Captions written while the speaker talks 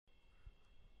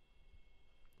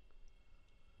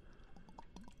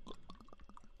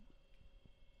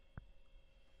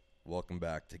Welcome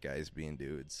back to Guys Being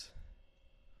Dudes.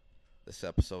 This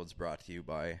episode's brought to you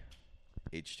by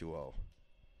H2O.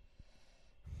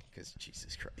 Because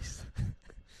Jesus Christ.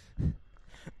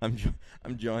 I'm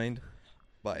joined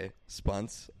by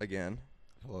Spunts again.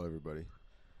 Hello, everybody.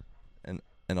 And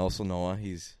also Noah.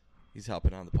 He's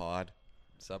hopping on the pod.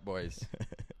 What's up, boys?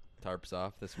 Tarps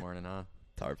off this morning, huh?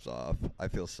 Tarps off. I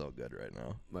feel so good right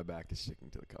now. My back is sticking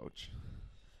to the couch.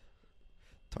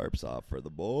 Tarps off for the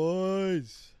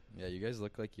boys. Yeah, you guys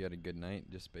look like you had a good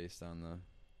night just based on the...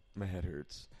 My head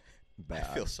hurts. Bad.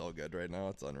 I feel so good right now.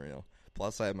 It's unreal.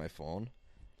 Plus, I have my phone,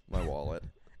 my wallet,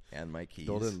 and my keys.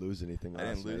 Still didn't lose anything last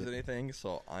I didn't lose night. anything,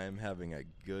 so I am having a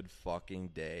good fucking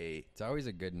day. It's always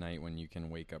a good night when you can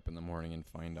wake up in the morning and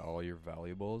find all your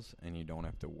valuables and you don't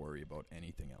have to worry about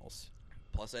anything else.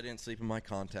 Plus, I didn't sleep in my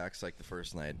contacts like the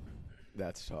first night.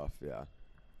 That's tough, yeah.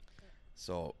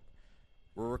 So,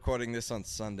 we're recording this on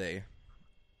Sunday.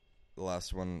 The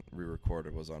last one we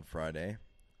recorded was on Friday.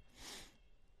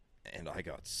 And I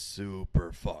got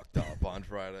super fucked up on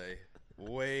Friday.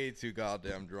 Way too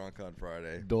goddamn drunk on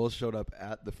Friday. Dole showed up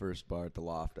at the first bar at the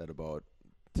Loft at about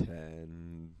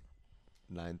 10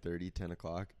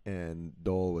 o'clock, and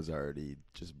Dole was already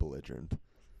just belligerent.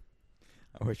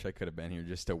 I wish I could have been here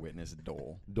just to witness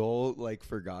Dole. Dole,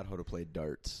 forgot how to play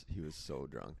darts. He was so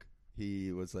drunk.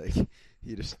 He was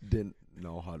he just didn't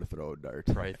know how to throw a dart.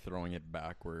 Probably throwing it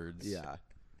backwards. Yeah.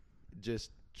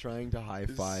 Just trying to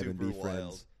high-five and be Super wild.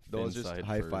 friends. Dole's just Inside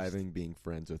high-fiving, first. being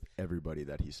friends with everybody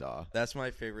that he saw. That's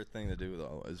my favorite thing to do,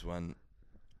 though, is when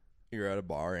you're at a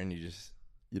bar and you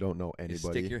You don't know you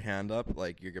anybody. stick your hand up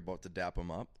like you're about to dap them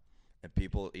up, and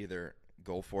people either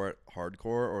go for it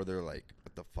hardcore or they're like,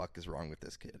 what the fuck is wrong with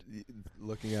this kid?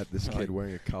 Looking at this kid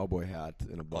wearing a cowboy hat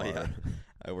in a bar. Oh, yeah.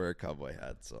 I wear a cowboy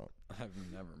hat, so. I've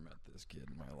never met this kid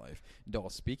in my life. Dole,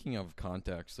 speaking of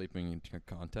contacts, sleeping in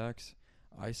contacts,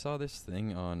 I saw this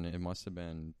thing on, it must have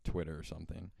been Twitter or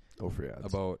something, Oh, for ads.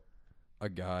 about a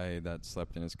guy that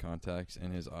slept in his contacts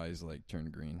and his eyes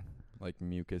turned green,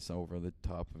 mucus over the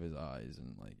top of his eyes,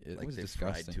 and it Like was they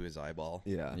fried disgusting. to his eyeball.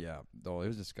 Yeah. Yeah, though it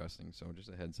was disgusting. So just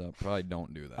a heads up, probably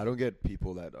don't do that. I don't get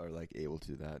people that are able to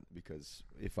do that, because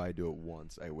if I do it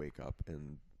once, I wake up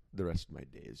and the rest of my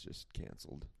day is just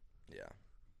canceled. Yeah.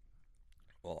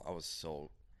 Well, I was so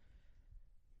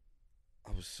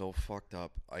fucked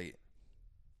up.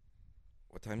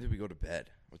 What time did we go to bed?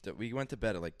 We went to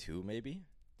bed at 2 maybe,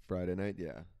 Friday night,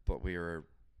 yeah. but we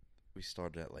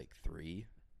started at 3.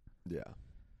 Yeah.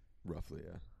 Roughly,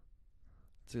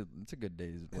 yeah. It's a good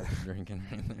day's worth of drinking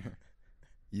right there.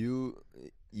 You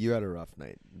had a rough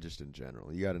night, just in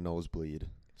general. You got a nosebleed.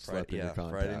 Slept in your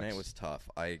contacts. Friday night was tough.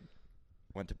 I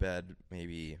went to bed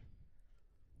maybe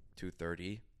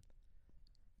 2:30.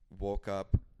 Woke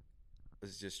up,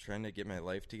 was just trying to get my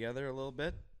life together a little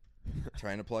bit,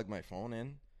 trying to plug my phone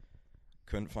in.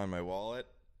 Couldn't find my wallet.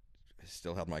 I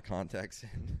still had my contacts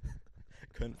in.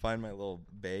 Couldn't find my little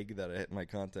bag that my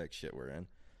contact shit were in.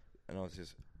 And I was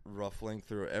just ruffling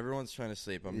through. Everyone's trying to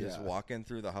sleep. I'm just Yeah. walking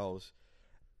through the house.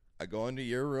 I go into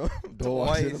your room Don't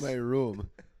walk into twice. my room.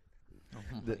 Oh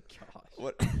my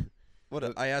gosh.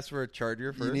 What? I asked for a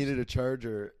charger first. You needed a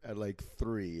charger at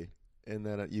 3, and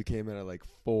then you came in at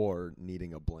 4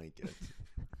 needing a blanket.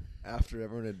 After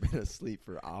everyone had been asleep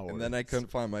for hours. And then I couldn't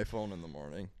find my phone in the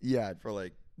morning Yeah, for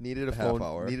needed a half phone.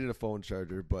 hour. Needed a phone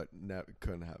charger, but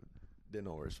didn't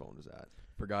know where his phone was at.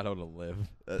 Forgot how to live.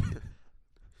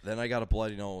 Then I got a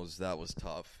bloody nose. That was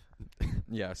tough.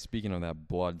 Yeah, speaking of that,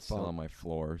 blood still Found- on my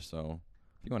floor, so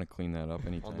if you want to clean that up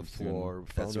anytime On the soon. floor.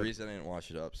 That's Found the it, reason I didn't wash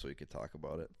it up, so we could talk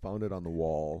about it. found it on the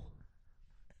wall.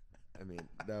 I mean,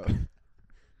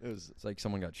 it was. It's like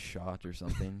someone got shot or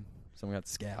something. Someone got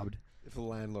scabbed. If the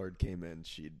landlord came in,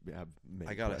 she'd have many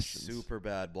I got questions. a super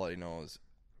bad bloody nose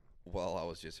while I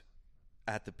was just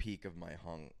at the peak of my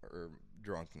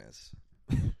drunkenness.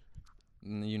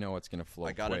 You know what's going to flow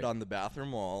I got quick. it on the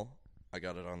bathroom wall. I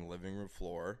got it on the living room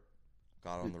floor.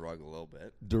 Got on the rug a little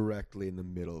bit. directly in the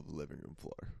middle of the living room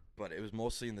floor. But it was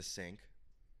mostly in the sink.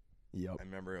 Yep. I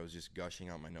remember it was just gushing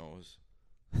out my nose.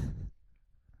 And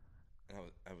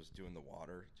I was doing the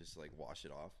water, just wash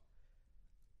it off.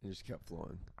 It just kept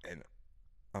flowing. And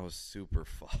I was super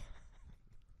fucked.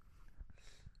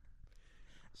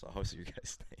 So how was your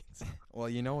guys' nights? Well,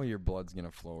 you know your blood's going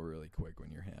to flow really quick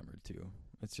when you're hammered, too.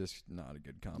 It's just not a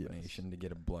good combination to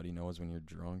get a bloody nose when you're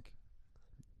drunk.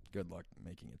 Good luck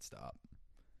making it stop.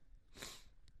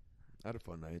 I had a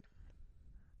fun night.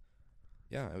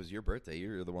 Yeah, it was your birthday.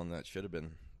 You're the one that should have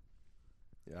been.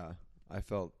 Yeah, I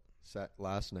felt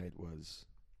last night was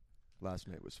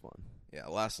fun. Yeah,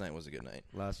 last night was a good night.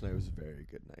 Last night was a very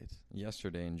good night.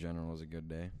 Yesterday in general was a good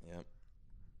day. Yep.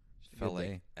 Felt Good like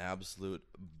day. absolute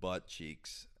butt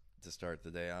cheeks to start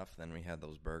the day off. Then we had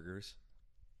those burgers.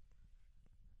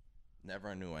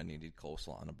 Never knew I needed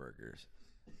coleslaw on a burgers.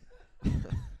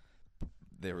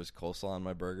 There was coleslaw on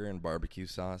my burger and barbecue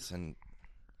sauce, and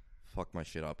fuck my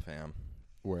shit up, fam.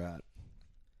 We're at.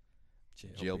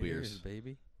 Jail beers.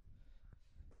 baby.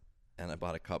 And I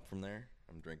bought a cup from there.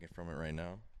 I'm drinking from it right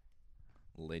now.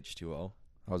 Little H2O.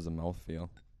 How's the mouth feel?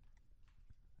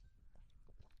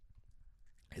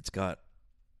 It's got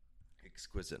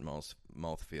exquisite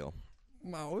mouth feel.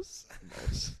 Mouse.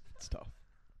 It's tough.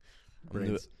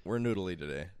 We're noodly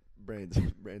today.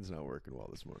 Brain's not working well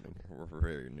this morning. We're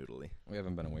very noodly. We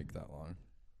haven't been awake that long.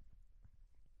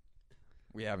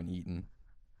 We haven't eaten.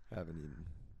 Haven't eaten.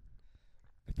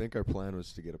 I think our plan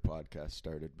was to get a podcast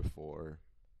started before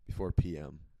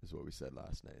PM, is what we said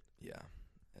last night. Yeah.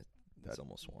 That's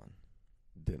almost one.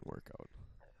 Didn't work out.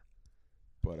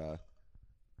 But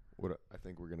what I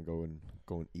think we're gonna go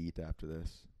and eat after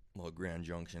this. Little Grand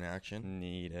Junction action.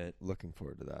 Need it. Looking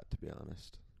forward to that, to be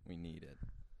honest. We need it.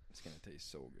 It's going to taste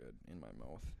so good in my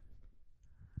mouth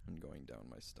and going down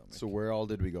my stomach. So where all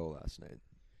did we go last night?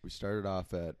 We started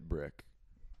off at Brick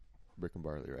and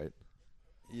Barley, right?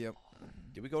 Yep.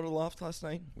 Did we go to the Loft last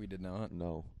night? We did not.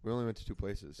 No, we only went to 2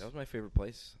 places. That was my favorite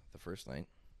place the first night.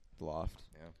 The Loft.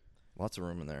 Yeah. Lots of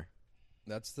room in there.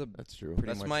 That's true. Pretty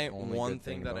That's much my only one good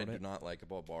thing thing that I about do it. not like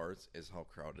about bars is how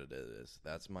crowded it is.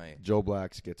 That's my Joe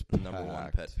Black's gets number one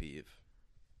packed. pet peeve.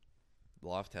 The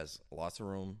Loft has lots of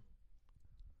room.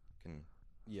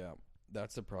 Yeah,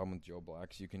 that's the problem with Joe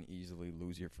Black's. You can easily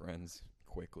lose your friends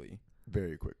quickly,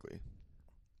 Very quickly.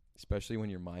 especially when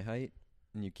you're my height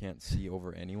and you can't see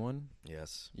over anyone.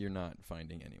 Yes. You're not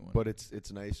finding anyone. But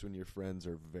it's nice when your friends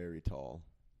are very tall,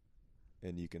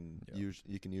 and you can Yeah.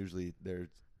 you can usually their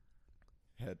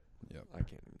head. Yep. I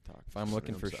can't even talk. If I'm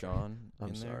looking for sorry. Sean I'm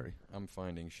in there, sorry. I'm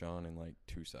finding Sean in like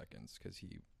 2 seconds because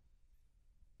he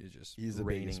is just He's the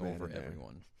reigning biggest man over in there.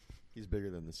 everyone. He's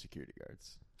bigger than the security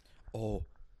guards. Oh,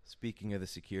 speaking of the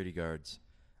security guards,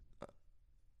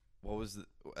 what was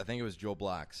I think it was Joe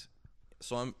Black's.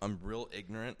 So I'm real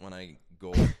ignorant when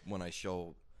I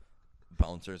show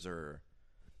bouncers or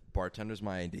bartenders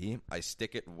my ID. I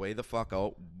stick it way the fuck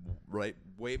out, right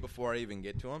way before I even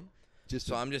get to them.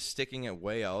 So I'm just sticking it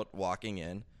way out, walking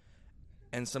in,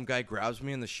 and some guy grabs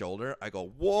me in the shoulder. I go,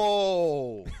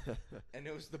 "Whoa!" And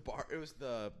it was the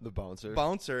the bouncer.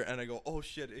 bouncer, and I go, "Oh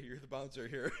shit, you're the bouncer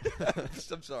here."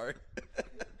 I'm sorry.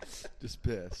 Just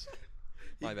pissed.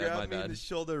 He My grabbed me in bad. the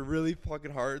shoulder really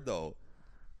fucking hard though.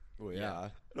 Well, Yeah.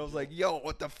 And I was like, "Yo,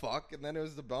 what the fuck?" And then it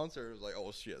was the bouncer. It was like,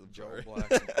 "Oh shit, I'm sorry."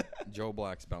 Joe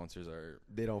Black's bouncers are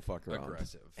They don't fuck around.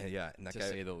 aggressive, And yeah, and that to guy,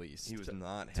 say the least. he was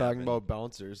not Talking having- about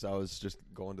bouncers, I was just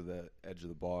going to the edge of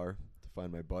the bar to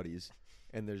find my buddies,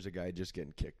 and there's a guy just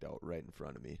getting kicked out right in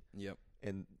front of me. Yep.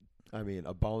 And I mean,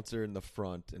 a bouncer in the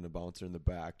front and a bouncer in the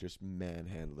back just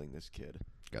manhandling this kid.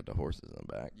 got the horses on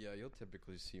the back. Yeah, you'll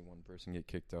typically see one person get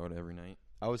kicked out every night.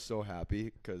 I was so happy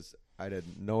because I had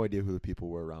no idea who the people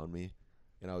were around me,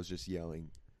 and I was just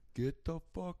yelling, "Get the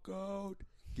fuck out!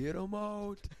 Get him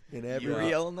out!" And You were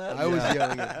yelling that? I was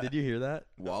yelling it Did you hear that?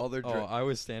 while they're Oh, I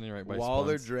was standing right by while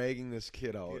they're Spuns. dragging this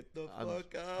kid out. Get the I'm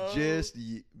fuck out! just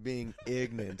being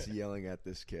ignorant, yelling at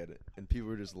this kid, and people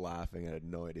were just laughing. I had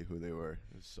no idea who they were.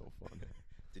 It was so fun.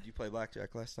 Did you play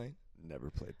blackjack last night? Never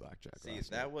played blackjack. See, last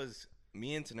that night. was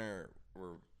me and Tanner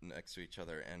were next to each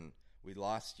other, and we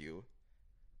lost you.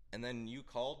 And then you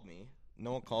called me.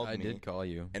 No one called I me. did call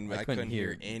you, And I couldn't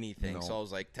hear anything. No. So I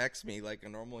was like, "Text me like a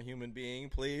normal human being,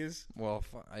 please." Well,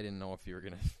 I didn't know if you were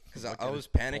gonna. Because look I at was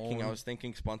his panicking. I phone. was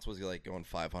thinking Spunts was like going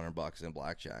 $500 in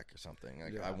blackjack or something.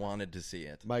 Like Yeah. I wanted to see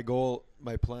it. my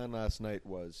plan last night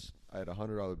was I had a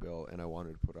 $100 bill and I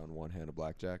wanted to put on one hand of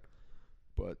blackjack,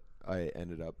 but I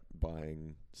ended up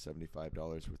buying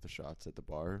 $75 worth of shots at the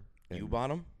bar. And You bought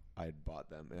them? I had bought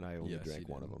them and I only Yes, drank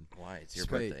you one of did. them. Why? It's your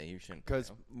Sweet. birthday. You shouldn't.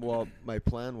 Because, well, my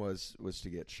plan was to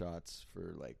get shots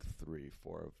for like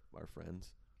 3-4 of our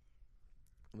friends.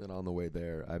 And then on the way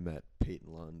there, I met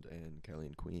Peyton Lund and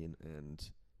Kellyanne Queen and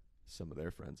some of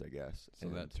their friends, I guess. So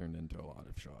and, that turned into a lot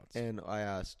of shots. and I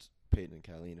asked Peyton and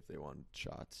Kellyanne if they wanted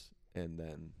shots, and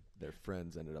then their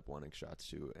friends ended up wanting shots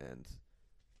too. And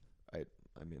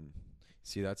I mean,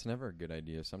 See, that's never a good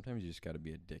idea. Sometimes you just got to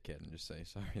be a dickhead and just say,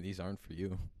 "Sorry, these aren't for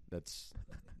you." that's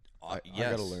I I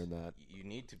gotta learn that. You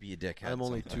need to be a dickhead. I'm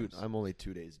only sometimes.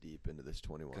 2 days deep into this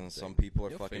 21. Because thing. some people are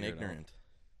You'll fucking figure it out. ignorant.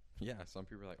 Yeah, some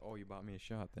people are like, "Oh, you bought me a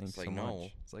shot. Thanks like, so no.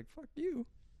 much." It's like, "Fuck you."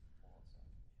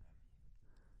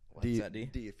 What's that, D?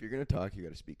 D, if you're gonna talk, you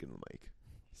gotta speak in the mic.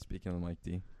 Speaking of the mic,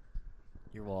 D.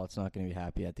 Your wallet's not going to be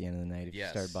happy at the end of the night if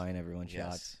Yes. you start buying everyone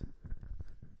Yes. shots.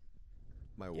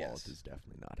 My Yes. wallet is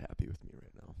definitely not happy with me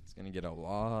right now. It's gonna get a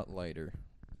lot lighter.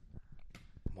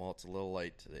 Well, it's a little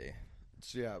light today.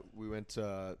 So yeah, we went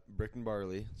to Brick and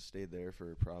Barley. Stayed there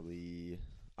for probably.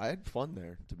 I had fun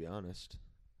there, to be honest.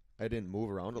 I didn't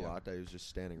move around a Yeah. lot. I was just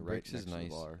standing right Bricks next is to nice.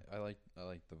 the bar. I like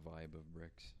the vibe of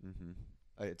Bricks. Mm-hmm.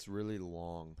 It's really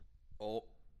long. Oh.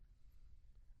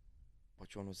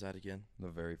 Which one was that again? The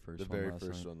very first The one. very last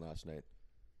first night. one last night.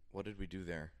 What did we do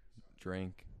there?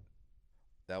 Drink.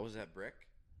 That was at Brick?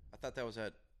 I thought that was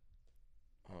at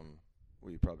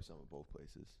Well, you probably saw them at both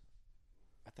places.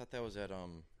 I thought that was at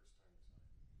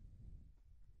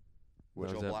Which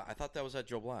Joe was that? Black. I thought that was at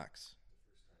Joe Black's.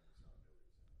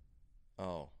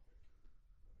 Oh.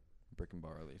 Brick and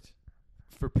Barley's.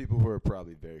 For people who are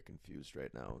probably very confused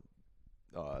right now,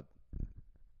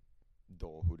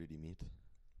 Dole, who did he meet?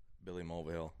 Billy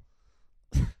Mobile.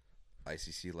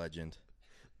 ICC legend.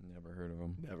 Never heard of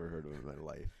him. Never heard of him in my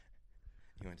life.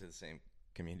 He went to the same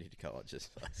community college as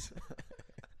us.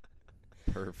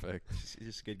 Perfect. He's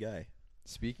just a good guy.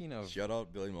 Speaking of Shout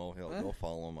out Billy Mohill. Go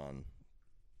follow him on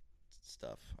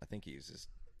stuff. I think he uses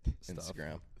stuff,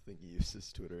 Instagram. I think he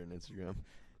uses Twitter and Instagram.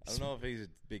 I don't know if he's a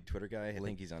big Twitter guy. I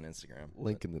think he's on Instagram.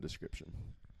 Link in the description.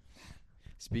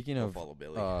 Speaking Go of follow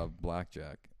Billy.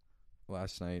 blackjack,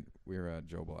 last night we were at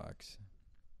Joe Black's,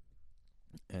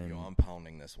 and Yo, I'm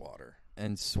pounding this water.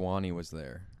 and Swanee was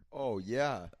there. Oh,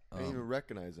 yeah. I didn't Um, even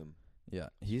recognize him. Yeah,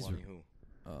 he's Swanee who?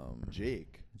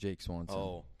 Jake. Jake Swanson.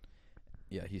 Oh,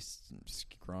 Yeah, he's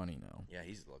scrawny now. yeah,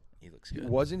 he looks good.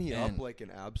 Wasn't he And- up like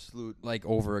an absolute... Like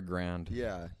over a grand.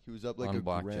 Yeah, he was up like On a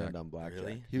blackjack. grand on blackjack.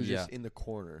 Really? He was Yeah. just in the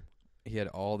corner. He had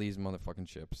all these motherfucking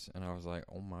chips, and I was like,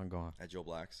 oh my god. At Joe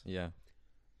Black's. Yeah.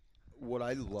 What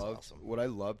I love, awesome. what I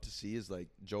love to see is like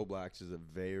Joe Black's is a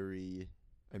very,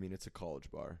 I mean, it's a college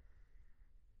bar,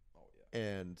 Oh yeah.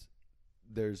 and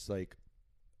there's like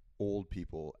old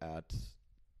people at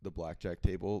the blackjack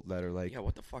table that are like, Yeah,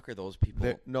 what the fuck are those people?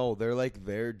 they're like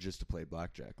there just to play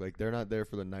blackjack. Like they're not there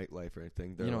for the nightlife or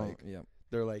anything. They're like, yeah.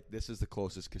 they're like, this is the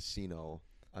closest casino.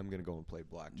 I'm gonna go and play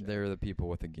blackjack. They're the people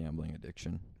with a gambling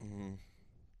addiction. Mm-hmm.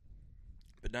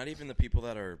 But not even the people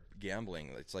that are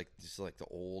gambling. It's like just like the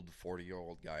old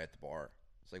 40-year-old guy at the bar.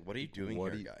 It's like, what are you doing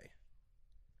What here, do you- guy?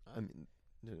 I mean,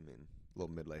 you know what I mean,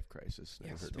 little midlife crisis. Yeah,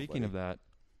 Never hurt Speaking nobody. of that,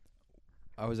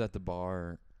 I was at the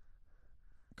bar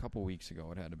a couple weeks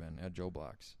ago. It had to been at Joe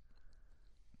Black's.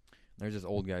 There's this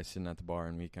old guy sitting at the bar,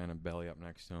 and we kind of belly up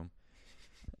next to him,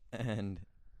 and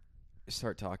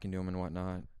start talking to him and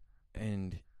whatnot.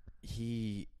 And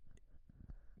he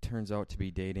turns out to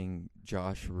be dating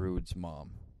Josh Rude's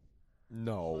mom.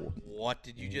 No. What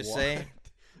did you just What? say?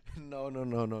 No.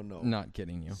 Not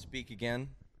kidding you. Speak again.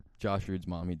 Josh Rude's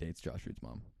mom. He dates Josh Rude's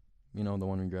mom. You know, the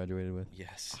one we graduated with.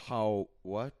 Yes. How?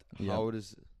 What? Yeah. How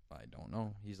does? I don't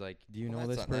know. He's like, do you Well, know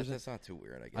that's this not, person? That's not too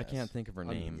weird, I guess. I can't think of her I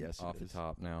mean, name yes, it off the is.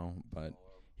 top now, but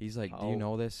he's like, do How- you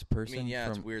know this I person? mean, yeah,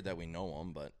 from it's weird that we know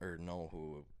him, but or know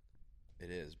who it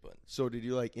is, but So did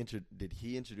you like? Did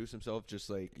he introduce himself just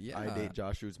like I Yeah. date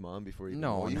Joshua's mom before he?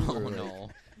 No, you, no, or, like- no.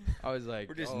 I was like,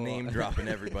 we're just oh. name dropping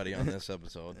everybody on this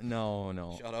episode.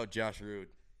 No. Shout out Josh Rude.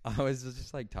 I was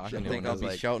just like talking I to him. think And I I'll was be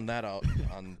like, shouting that out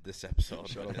on this episode.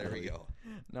 Shout But out there we Billy. go.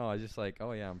 no, I was just like,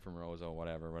 oh yeah, I'm from Roseau,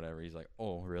 whatever. He's like,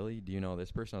 oh really? Do you know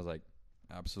this person? I was like,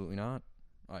 absolutely not.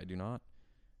 I do not.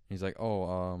 He's like,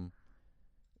 oh,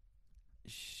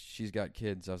 she's got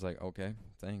kids. I was like, okay,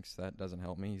 thanks. That doesn't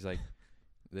help me. He's like,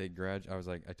 I was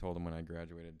like, I told him when I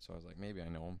graduated, so I was like, maybe I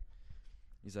know him.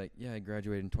 He's like, yeah, I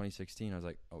graduated in 2016. I was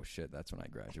like, oh shit, that's when I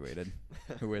graduated.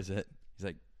 Who is it? He's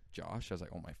like, Josh. I was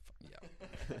like, oh my,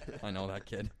 yeah, I know that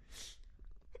kid.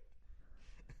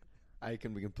 I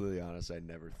can be completely honest. I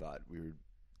never thought we would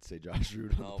say Josh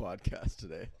Rude on No. the podcast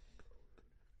today.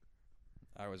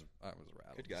 I was rattled.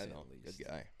 Good to guy say though. the least. Good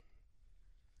guy.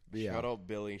 But yeah, Shout out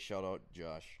Billy. Shout out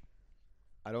Josh.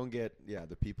 I don't get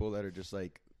the people that are just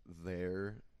like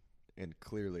there and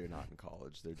clearly are not in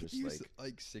college. They're just He's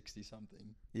like 60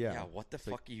 something. yeah. Yeah, what the It's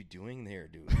like- fuck are you doing there,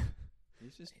 dude?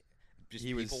 He's just Just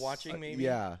He people was- watching, maybe.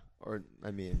 Yeah, or I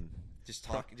mean, Just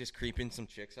just creeping some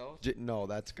chicks out. no,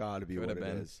 that's got to be Could what have it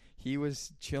been. is. He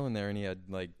was chilling there, and he had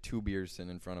like 2 beers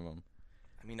sitting in front of him.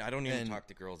 I mean, I don't even And- talk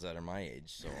to girls that are my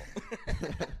age, so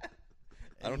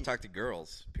I don't talk to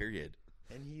girls. Period.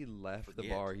 And he left the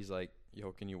Forget. bar. He's like,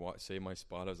 "Yo, can you save my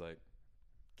spot?" I was like,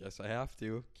 "Guess I have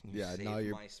to." Can you Yeah, save now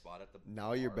you're- my spot at the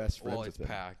Now you're bar? best friends Well, with it's him.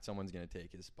 packed. Someone's gonna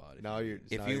take his spot. Now he you're-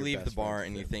 leaves. If Now you you're leave the best bar friends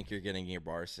and with you him. think you're getting your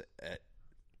bar at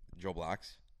Joe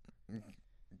Black's, where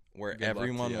Good luck to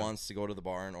everyone ya. wants to go to the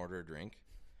bar and order a drink,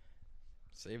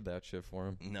 Save that shit for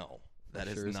him. no, that I'm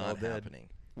is sure it's all not dead. happening.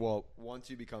 Well, once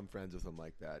you become friends with him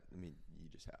like that, I mean, you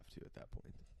just have to at that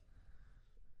point.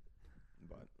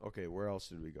 But okay, where else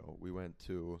did we go? We went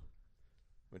to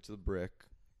the Brick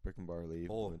and Barley.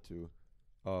 Oh. We went to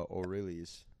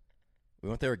O'Reilly's. We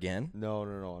went there again? No,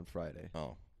 on Friday.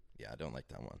 Oh, yeah, I don't like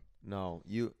that one. No,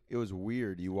 it was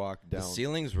weird. You walked down The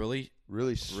ceiling's really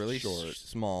really short, short.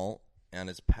 small, and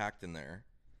it's packed in there.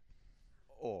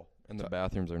 Oh, And the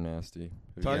bathrooms are nasty. Have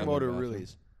you talking been about to the bathroom?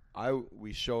 O'Reilly's.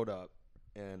 We showed up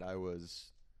and I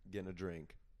was getting a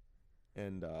drink,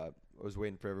 and I was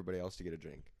waiting for everybody else to get a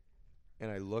drink, and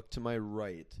I looked to my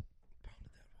right, Pounded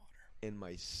that water. and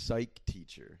my psych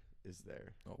teacher is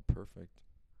there. Oh, perfect.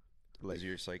 Was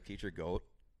your psych teacher goat?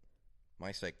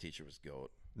 My psych teacher was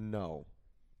goat. No,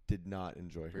 did not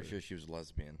enjoy her. Pretty sure she was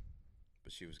lesbian,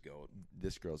 but she was goat.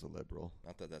 This girl's a liberal.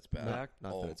 Not that that's bad.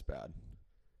 Not Oh, that it's bad.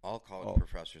 all college Oh.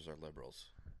 professors are liberals.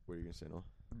 What are you gonna say, no?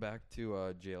 Back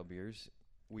to jail beers.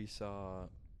 We saw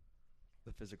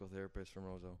the physical therapist from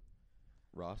Roseau.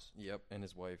 Ross? Yep, and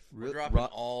his wife. We're dropping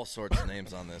all sorts of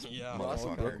names on this. Yeah. Ross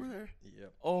and Brooke motherfucker. were there?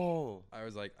 Yep. Oh, I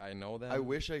was like, I know them. I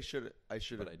wish I should But I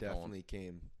have don't. definitely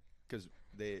came, because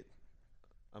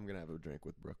I'm gonna have a drink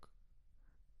with Brooke.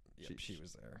 Yep, she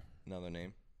was there. Another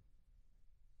name.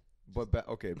 But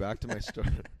back to my story.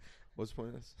 What's the point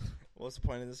of this? What's the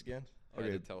point of this again? I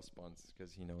Okay. had to tell Spuns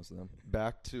because he knows them.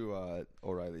 Back to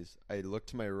O'Reilly's. I look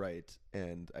to my right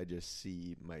and I just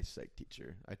see my psych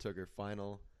teacher. I took her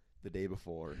final the day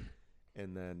before,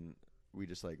 and then we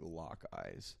just like lock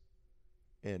eyes.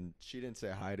 And she didn't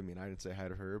say hi to me, and I didn't say hi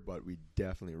to her, but we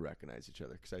definitely recognize each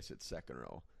other because I sit second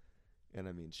row, and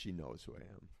I mean she knows who I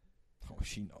am. Oh,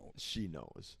 she knows. She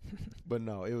knows. But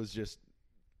no, it was just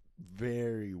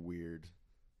very weird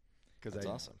because That's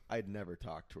awesome. I'd never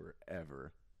talked to her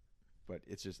ever. But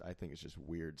I think it's just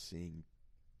weird seeing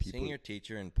people. Seeing your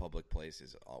teacher in public place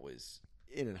is always,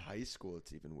 in high school,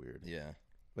 it's even weird. yeah.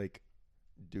 Like,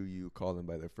 do you call them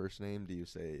by their first name? Do you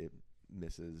say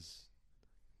Mrs.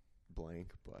 Blank?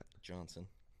 But Johnson.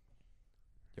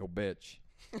 Yo, bitch.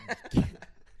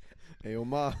 hey,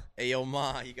 Oma. Hey, yo,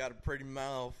 ma, you got a pretty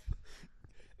mouth.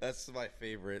 That's my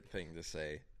favorite thing to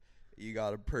say. You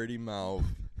got a pretty mouth.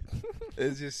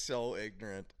 It's just so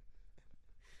ignorant.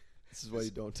 This is why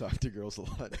you don't talk to girls a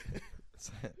lot.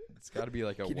 It's got to be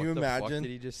like a. Can what you the fuck imagine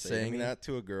did he just say to saying me? that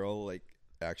to a girl, like,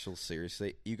 actual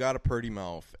seriously? You got a pretty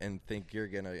mouth, and think you're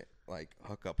going to, like,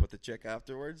 hook up with the chick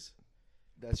afterwards?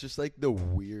 That's just like the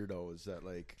weirdos that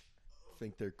like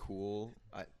think they're cool.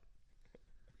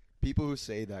 People who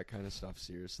say that kind of stuff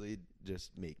seriously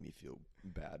just make me feel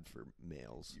bad for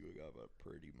males. You got a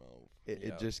pretty mouth. It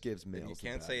Yeah. just gives If males. you a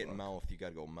can't bad say it look. mouth, you got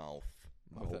to go mouth.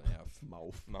 With an F.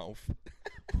 Mouth. Mouth.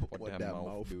 What that that mouth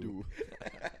mouth do? do?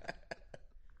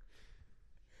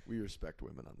 We respect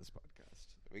women on this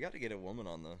podcast. We got to get a woman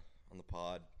on the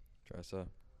pod. Tressa.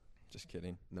 Just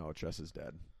kidding. No, Tress is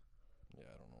dead. Yeah,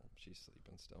 I don't know. She's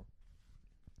sleeping still.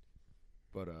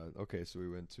 But okay, so we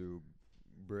went to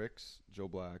Bricks, Joe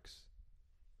Black's.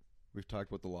 We've talked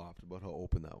about the Loft, about how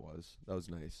open that was. That was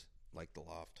nice. Like the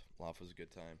Loft. Loft was a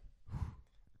good time.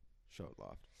 Shout out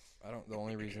Loft. I don't. The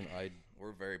only reason I.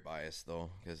 We're very biased, though,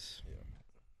 because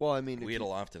Well, I mean, we had a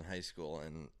loft in high school,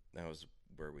 and that was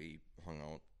where we hung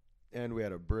out. and we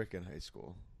had a Brick in high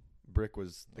school. Brick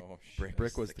was the Oh, Brick, shit.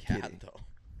 Brick was the the cat, kitty. though.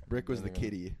 Brick was the Didn't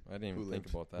even- kitty. I didn't who even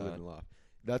think lived, about who lived that. in Loft.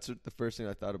 That's what the first thing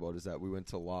I thought about is that we went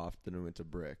to Loft, then we went to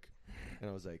Brick, and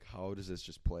I was like, how does this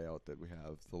just play out that we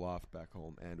have the Loft back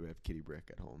home and we have Kitty Brick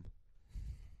at home?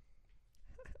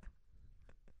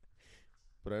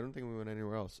 But I don't think we went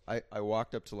anywhere else. I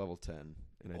walked up to level 10,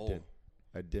 and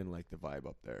I didn't like the vibe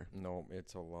up there. No,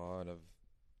 it's a lot of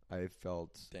I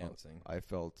felt dancing. I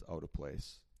felt out of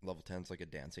place. Level 10's like a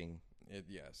dancing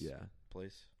Yes. Yeah,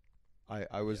 place.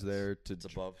 I was Yes. there to. It's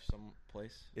above some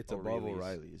place. It's above O'Reilly's.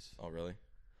 O'Reilly's. Oh, really?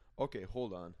 Okay,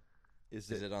 hold on. Is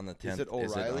it on the 10th? Is it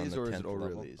O'Reilly's or is it 10th level?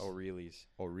 O'Reilly's? O'Reilly's.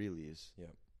 O'Reilly's.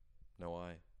 No,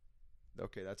 I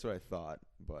Okay, that's what I thought,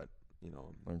 but you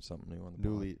know, learned something new on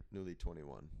the newly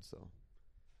 21, so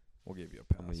We'll give you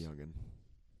a pass. I'm a youngin.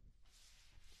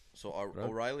 So Right.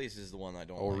 O'Reilly's is the one I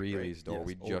don't O'Reilly's, like, though. Yes.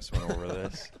 We just went over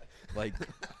this like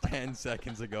 10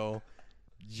 seconds ago.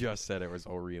 Just said it was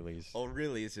O'Reilly's. right?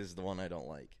 O'Reilly's is the one I don't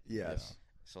like. Yes.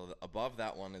 So above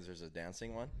that one there's a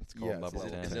dancing one. It's called Yes, level is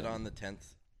it- 10. Is it on the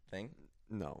 10th thing?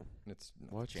 No. It's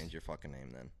What? Change your fucking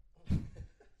name then.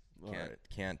 All Can't right.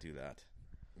 can't do that.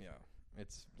 yeah.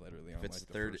 It's literally If on it's like the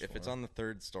the third, first if it's floor. on the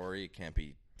third story, it can't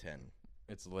be 10.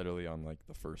 It's literally on like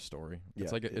the first story. Yeah,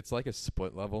 It's like it's like a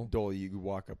split level. Dole, you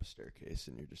walk up a staircase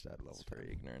and you're just at level It's 10.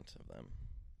 very ignorant of them.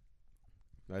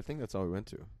 I think that's all we went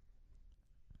to.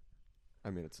 I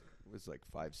mean, it's like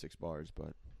 5-6 bars,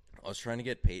 but I was trying to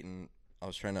get Peyton. I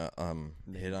was trying to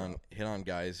Name hit drop. on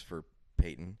guys for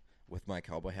Peyton with my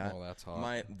cowboy hat. Oh, that's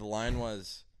hot. The line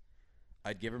was,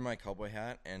 I'd give her my cowboy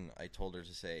hat, and I told her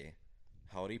to say,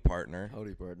 "Howdy, partner,"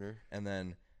 Howdy, partner. and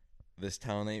then, "This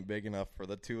town ain't big enough for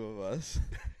the two of us."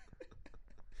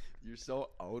 You're so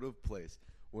out of place.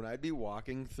 When I'd be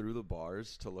walking through the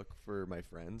bars to look for my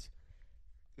friends,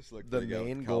 Just look the like a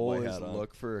main cowboy goal is hat on.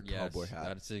 look for a Yes, cowboy hat.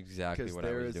 that's exactly Because what I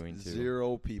there was is doing too.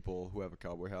 0 people who have a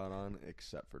cowboy hat on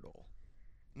except for Dole.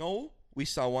 No, we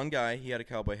saw one guy. He had a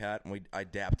cowboy hat, and I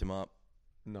dapped him up.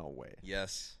 No way.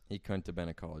 Yes, He couldn't have been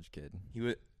a college kid.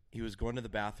 he was going to the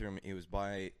bathroom. He was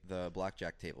by the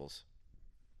blackjack tables.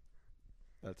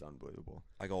 That's unbelievable.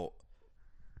 I go,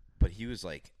 but he was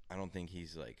like, I don't think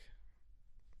he's like,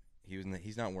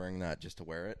 he's not wearing that just to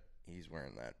wear it. He's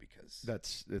wearing that because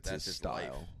That's That's his his style.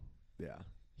 life. Yeah.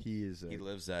 He is he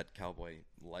lives that cowboy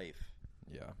life.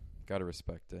 Yeah, gotta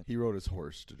respect it. he rode his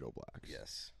horse to Joe Black's.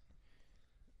 Yes.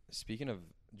 Speaking of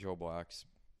Joe Black's,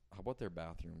 how about their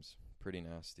bathrooms? Pretty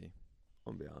nasty.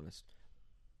 I'll be honest.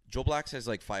 Joe Black's has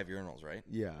like 5 urinals, right?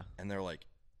 Yeah. And they're like,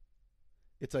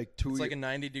 It's like two it's like a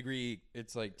 90-degree.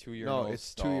 It's like 2 urinals. No, it's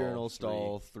stall, 2 urinal 3.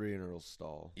 stall, 3 urinal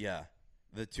stall. Yeah,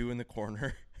 the 2 in the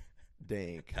corner.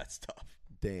 Dank. That's tough.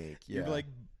 Dank. Yeah. You're like,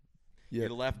 yeah.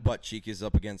 your left butt cheek is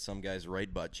up against some guy's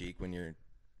right butt cheek when you're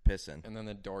pissing. And then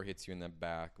the door hits you in the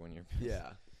back when you're.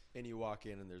 Yeah. And you walk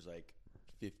in and there's like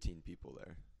 15 people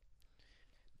there.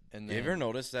 And You then, ever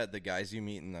notice that the guys you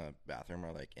meet in the bathroom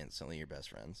are like instantly your best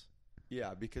friends?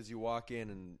 Yeah, because you walk in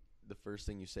and the first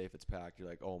thing you say if it's packed, you're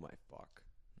like, "Oh my fuck,"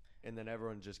 and then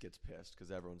everyone just gets pissed because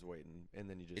everyone's waiting, and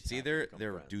then you just. It's have to either become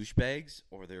they're friends. douchebags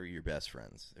or they're your best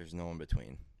friends. There's no in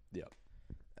between. Yep.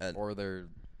 or they're,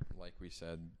 like we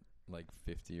said, like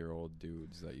 50-year-old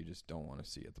dudes that you just don't want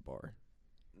to see at the bar.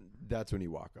 That's when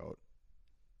you walk out.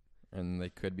 And they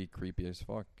could be creepy as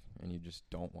fuck, and you just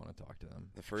don't want to talk to them.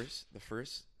 The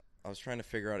first, I was trying to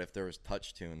figure out if there was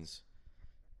touch tunes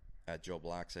at Joe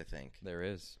Black's. I think. There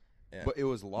is. Yeah. But it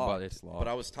was locked. But it's locked. But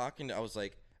I was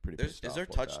like, Pretty "Is pissed there off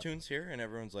about touch that. tunes here?" And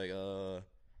everyone's like,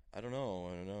 I don't know.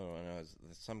 And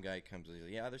some guy comes, he's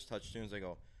like, "Yeah, there's touch tunes." I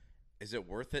go, "Is it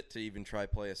worth it to even try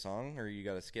play a song, or you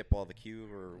got to skip all the cue,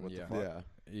 or what Yeah. the fuck?"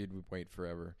 Yeah. You'd wait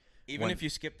forever. Even When- if you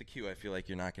skip the queue, I feel like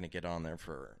you're not going to get on there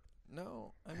for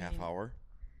No, I a mean, half hour.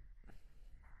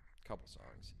 couple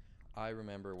songs. I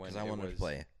remember when Because I it wanted was, to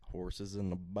play Horses in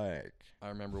the Back. I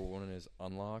remember when it is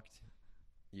unlocked,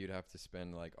 you'd have to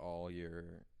spend like all your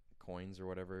coins or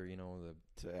whatever, the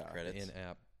Yeah. Credits.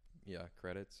 in-app,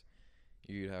 credits.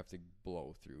 You'd have to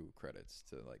blow through credits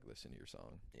to like listen to your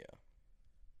song. Yeah.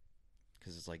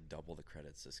 Because it's like double the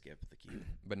credits to skip the queue.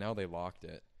 But now they locked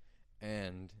it,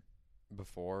 and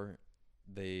before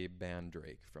they banned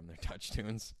Drake from their touch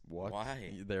tunes. What?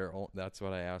 Why? That's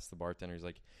what I asked the bartender. He's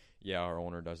like, "Yeah, our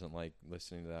owner doesn't like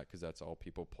listening to that because that's all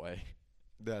people play."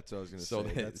 That's what I was gonna So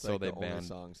say. they- That's so like they the only banned-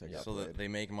 songs that yeah. got So played. that they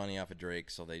make money off of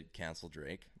Drake, so they cancel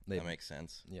Drake. They- That makes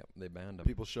sense. Yep, they banned him.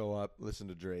 People show up, listen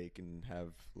to Drake, and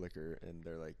have liquor, and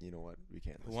they're like, "You know what? We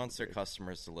can't." Who listen wants to their Drake."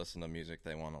 customers to listen to music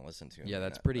they want to listen to? Yeah, I mean,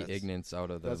 that's pretty that's- ignorance out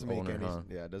of the Doesn't make owner, any. huh?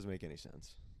 Yeah, it doesn't make any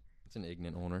sense. It's an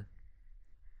ignorant owner.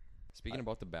 Speaking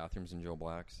about the bathrooms in Joe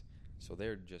Black's, so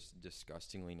they're just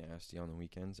disgustingly nasty on the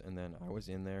weekends. And then I was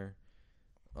in there,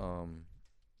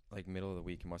 like middle of the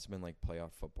week. It must have been like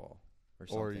playoff football or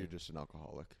something. Or you're just an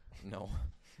alcoholic. No.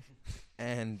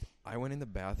 And I went in the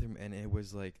bathroom, and it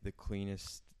was like the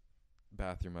cleanest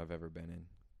bathroom I've ever been in.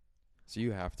 So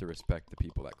you have to respect the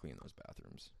people that clean those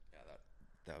bathrooms. Yeah,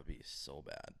 that would be so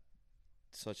bad.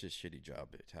 Such a shitty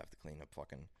job to have to clean up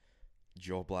fucking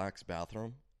Joe Black's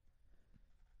bathroom.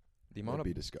 The amount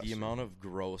That'd of be disgusting. The amount of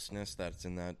grossness that's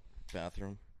in that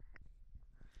bathroom.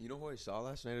 You know who I saw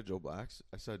last night at Joe Black's?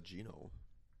 I saw Gino.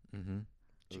 mm-hmm.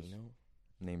 It was- Gino?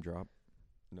 Name drop.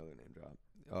 Another name drop.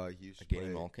 He used to Gany play.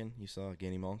 Malkin? You saw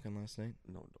Gany Malkin last night?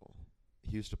 No.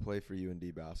 He used to play for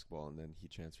UND basketball, and then he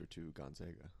transferred to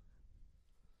Gonzaga.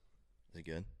 Is it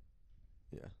good?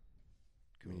 Yeah.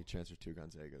 Cool. When he transferred to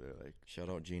Gonzaga, they're Shout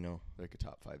out Gino. like a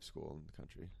top 5 school in the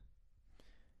country.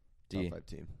 D. Top 5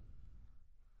 team.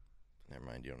 Never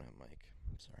mind, you don't have Mike.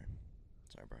 I'm sorry.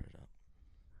 Sorry I brought it up.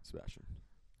 Sebastian.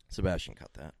 Sebastian,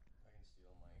 cut that.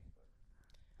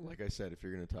 Like I said, if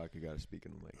you're gonna talk, you gotta speak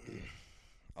in the mic. D.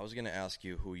 I was going to ask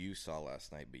you who you saw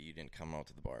last night, but you didn't come out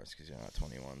to the bars because you're not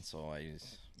 21, so I used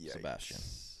Sebastian.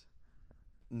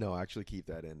 No, actually keep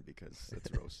that in because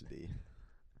it's roasted D.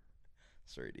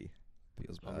 Sorry, D.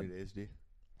 Feels How bad. many days, D?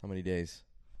 How many days?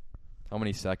 How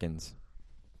many seconds?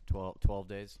 12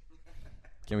 days.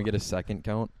 Can we get a second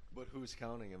count? But who's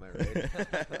counting? Am I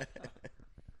right?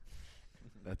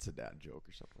 That's a dad joke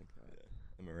or something like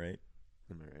that. Am I right?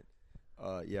 Am I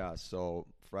right? Yeah. So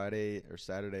Friday or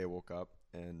Saturday, I woke up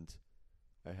and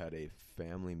I had a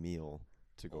family meal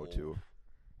to go Oh, to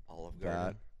Olive that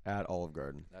Garden. at Olive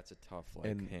Garden. That's a tough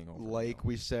And hangover. like meal.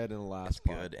 we said in the It's last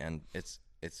pod, good, and it's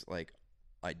like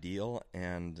ideal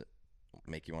and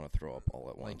make you want to throw up all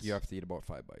at once. like you have to eat about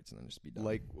 5 bites and then just be done.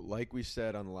 like we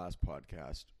said on the last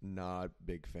podcast, not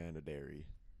big fan of dairy.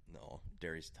 No,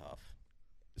 dairy's tough.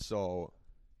 So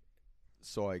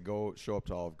I show up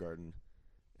to Olive Garden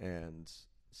and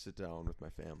sit down with my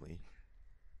family,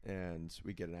 and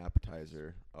we get an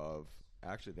appetizer of.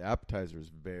 Actually, the appetizer is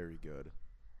very good.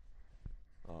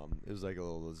 It was like a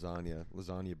little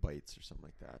lasagna bites or something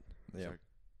like that. Yeah. It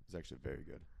was actually very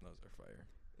good. those are fire.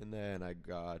 And then I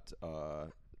got.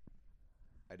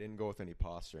 I didn't go with any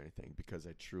pasta or anything because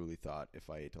I truly thought if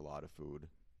I ate a lot of food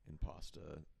and pasta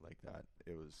like that,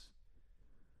 it was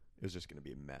just going to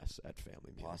be a mess at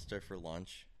family meal. Pasta for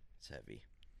lunch, it's heavy.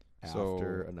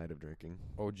 After So- a night of drinking.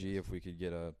 OG, if we could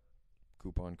get a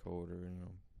coupon code or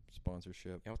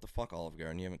sponsorship, Yeah, what the fuck, Olive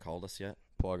Garden? You haven't called us yet?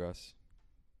 plug us.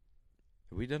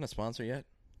 Have we done a sponsor yet?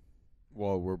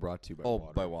 Well, we're brought to you by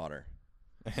water. by water.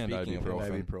 And Speaking of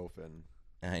ibuprofen. Ibuprofen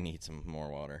I need some more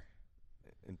water.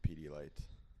 and Pedialyte.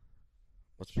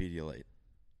 What's Pedialyte?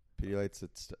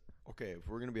 Pedialyte's okay. If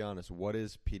we're gonna be honest, what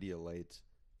is Pedialyte?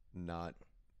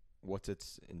 What's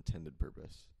its intended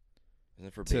purpose? Isn't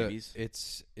it for To- babies?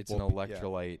 It's Well, an yeah.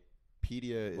 electrolyte.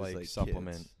 Pedia is Like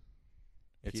supplement. kids.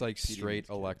 It's Pe- like Pedia straight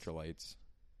means kids. electrolytes.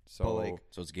 So But, like-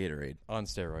 So it's Gatorade. on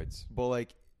steroids. But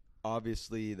like,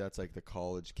 obviously, that's like the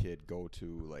college kid go to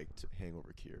like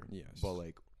hangover cure. Yes. But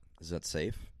like, Is that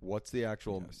safe? what's the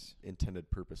actual Yes. intended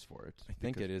purpose for it? I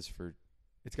think Because it is for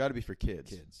It's got to be for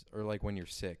kids. kids or like when you're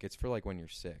sick. It's for like when you're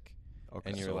sick Okay.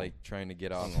 and you're So- like trying to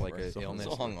get off Hungover. like a So- illness.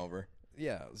 So hungover.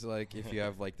 Yeah, it's like if you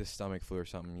have like the stomach flu or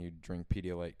something, you drink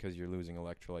Pedialyte because you're losing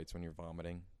electrolytes when you're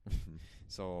vomiting. Mhm.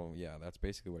 So yeah, that's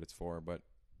basically what it's for. But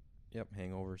yep,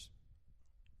 hangovers.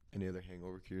 Any other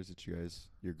hangover cures that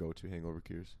your go-to hangover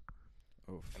cures?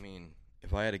 Oof. I mean,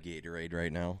 if I had a Gatorade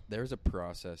right now. There's a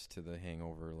process to the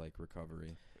hangover like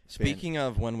recovery. Speaking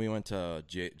of when we went to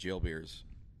jail beers,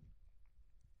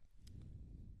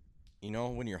 you know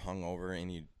when you're hungover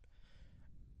and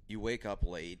you wake up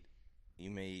late, you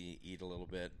may eat a little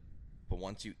bit, but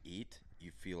once you eat,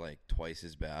 you feel like twice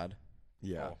as bad.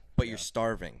 Yeah. Oh, But yeah. you're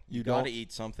starving. You You got to don't-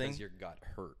 eat something. Because your gut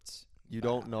hurts. You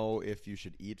don't know if you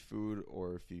should eat food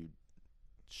or if you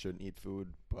shouldn't eat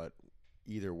food, but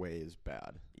either way is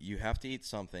bad. You have to eat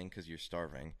something because you're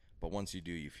starving. But once you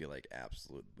do, you feel like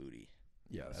absolute booty.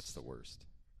 Yeah, Yes. that's the worst.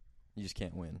 You just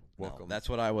can't win. No, Welcome. that's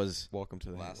what I was Welcome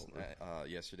to the last hangover.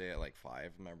 yesterday at like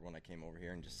 5. Remember when I came over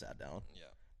here and just sat down? Yeah.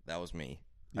 That was me.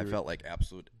 You I were- felt like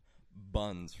absolute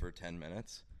buns for 10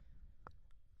 minutes.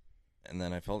 And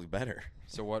then I felt better.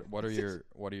 So what are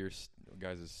your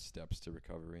guys' steps to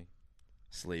recovery?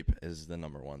 Sleep is the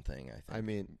number one thing, I think. I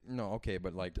mean, No, okay,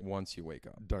 but like once you wake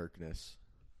up. darkness.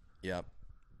 Yep.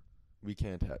 You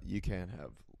can't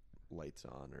have lights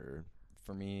on or.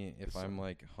 For me, if I'm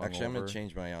like hungover, Actually, I'm going to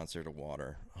change my answer to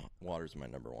water. Water's my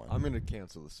number one. I'm gonna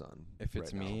cancel the sun. if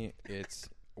it's right now. me, it's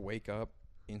wake up,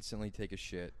 instantly take a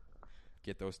shit,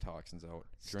 get those toxins out,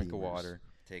 drink a Steamers. water,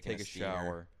 Taking take a steamer.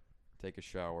 shower, take a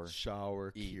shower.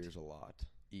 Shower Eat. cures a lot.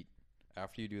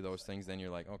 After you do those things, then you're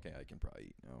like, okay, I can probably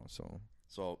eat now. So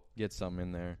So, get something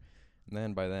in there. And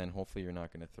then by then, hopefully you're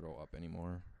not going to throw up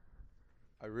anymore.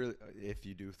 If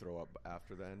you do throw up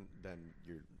after then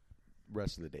your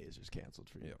rest of the day is just canceled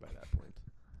for you Yep. by that point.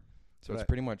 So But it's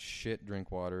pretty much shit, drink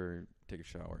water, take a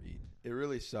shower, eat. It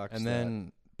really sucks. And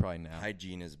then probably nap.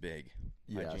 hygiene is big.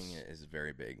 yes, Hygiene is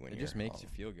very big when It you're just makes home. you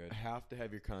feel good. have to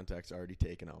have your contacts already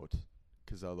taken out,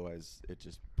 because otherwise it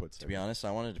just puts. To be honest,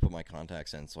 I wanted to put my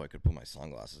contacts in so I could put my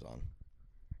sunglasses on.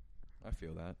 I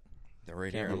feel that. They're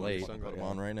right Can't here. I'm gonna relate. fucking put them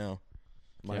on right now.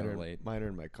 Can't relate. Mine are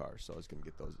in my car, so I was gonna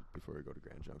get those before we go to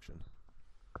Grand Junction.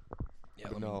 Yeah,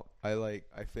 But no, I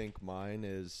think mine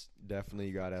is definitely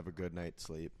you gotta have a good night's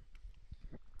sleep,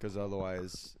 because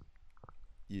otherwise,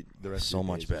 the rest So of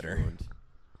your much day is better. ruined.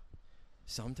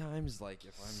 Sometimes, like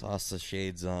if I'm Sauce the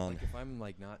shades on. like if I'm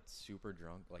like not super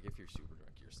drunk, like if you're super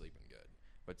drunk, you're sleeping good.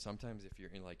 But sometimes if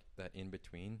you're in like that in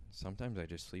between, sometimes I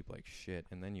just sleep like shit,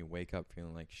 and then you wake up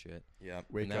feeling like shit. Yep.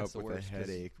 Wake that's up the with worst, a 'cause,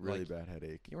 headache, really like, bad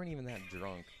headache. You weren't even that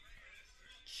drunk.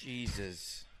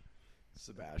 Jesus.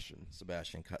 Sebastian.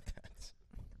 Sebastian, cut that.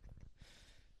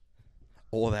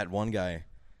 Oh, that one guy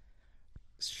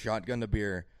shotgunned a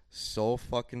beer so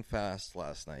fucking fast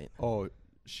last night. Oh,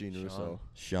 Sheen Sean. Russo.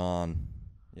 Sean.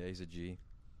 Yeah, he's a G.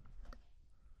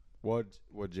 What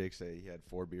Jake say? He had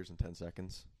 4 beers in 10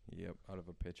 seconds. Yep, out of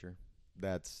a pitcher.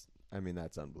 That's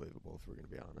unbelievable if we're gonna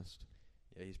be honest.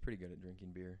 Yeah, he's pretty good at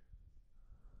drinking beer.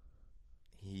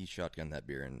 He shotgunned that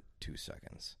beer in 2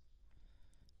 seconds.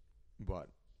 But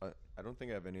I don't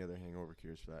think I have any other hangover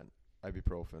cures for that.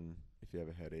 Ibuprofen if you have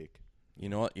a headache. You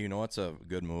know what? You know what's a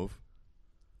good move?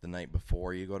 The night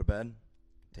before you go to bed,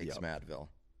 take Yep. some Advil.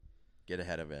 Get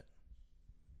ahead of it.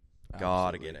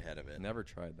 Gotta Absolutely. get ahead of it. Never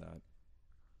tried that.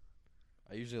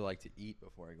 I usually like to eat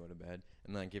before I go to bed,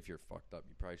 and like if you're fucked up,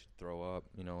 you probably should throw up.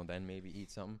 Then maybe eat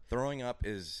something. Throwing up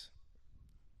is.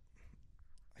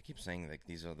 I keep saying like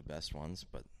these are the best ones,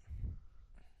 but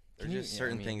there's Can you- just yeah, I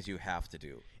certain mean- things you have to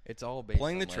do. It's all based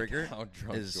Pulling on the like, trigger how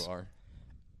drunk is- you are.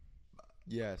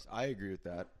 Yes, I agree with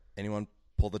that. Anyone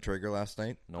pull the trigger last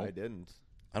night? Nope. I didn't.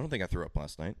 I don't think I threw up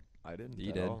last night. I didn't. You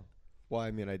at did. all. Well,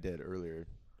 I mean, I did earlier.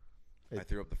 I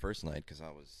threw up the first night because I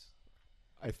was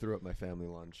I threw up my family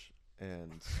lunch,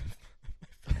 and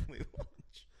family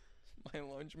lunch. My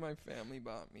lunch my family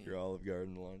bought me. Your Olive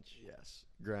Garden lunch. yes,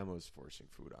 Grandma was forcing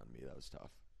food on me. That was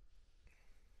tough.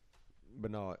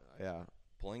 But no, yeah,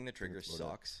 Pulling the trigger That's about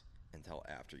it. sucks until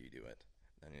after you do it.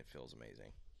 Then it feels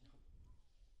amazing.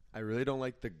 I really don't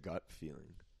like the gut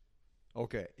feeling.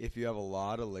 Okay, if you have a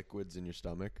lot of liquids in your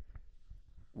stomach,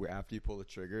 where after you pull the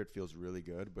trigger, it feels really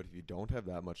good. But if you don't have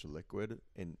that much liquid,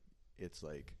 and it's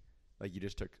like you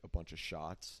just took a bunch of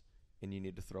shots and you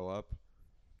need to throw up,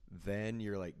 then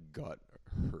your like gut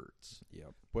hurts.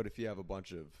 Yep. But if you have a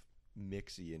bunch of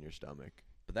mixy in your stomach,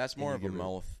 But that's And more you of a get rid-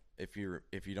 mouth. If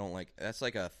you don't like, that's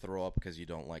like a throw up because you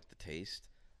don't like the taste.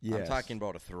 I'm yes. talking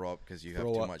about a throw up because you have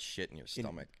Throw too up much shit in your in-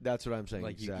 stomach. That's what I'm saying.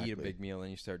 Like exactly. you eat a big meal and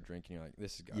you start drinking, you're like,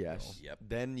 this has got to Yes. Yep.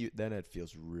 Then it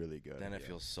feels really good. Then it Yeah.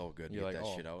 feels so good to You're get like,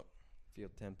 that oh. shit out. Feel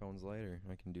 10 pounds lighter.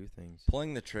 I can do things.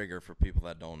 Pulling the trigger, for people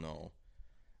that don't know,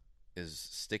 is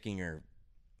sticking your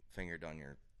finger down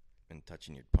and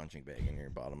touching your punching bag in your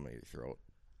bottom of your throat.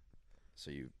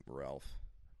 So you Ralph.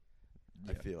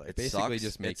 I feel like It Basically sucks.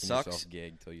 just It making sucks. yourself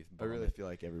gig till you I really vomit. feel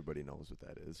like everybody knows what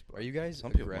that is. But Are you guys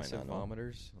Some people might aggressive not know.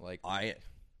 vomiters? Like I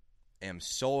am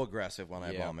so aggressive when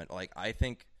I Yeah. vomit. Like I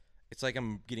think it's like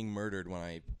I'm getting murdered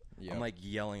when yeah. I'm like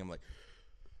yelling. I'm like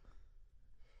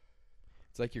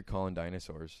It's like you're calling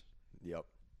dinosaurs. Yep.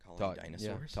 calling dinosaurs.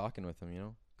 Yeah, talking with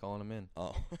them, calling them in.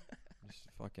 Oh, Just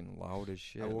fucking loud as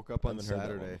shit. I woke up on haven't heard that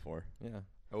one Saturday. before. Yeah.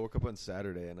 I woke up on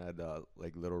Saturday and I had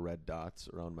like little red dots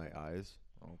around my eyes,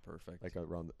 Oh, perfect. like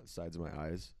around the sides of my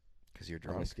eyes, Because you're on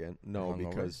my drunk. skin. No,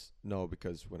 hungover?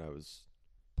 because when I was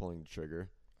pulling the trigger,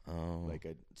 Oh, like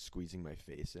squeezing my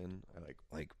face in, I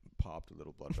like popped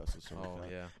little blood vessels. from oh my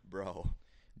face. yeah. bro,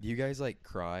 Do you guys like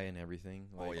cry and everything?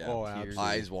 Oh, Like, yeah. Oh, tears? absolutely.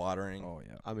 eyes watering. Oh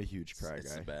yeah. I'm a huge It's, cry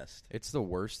it's guy. the best. It's the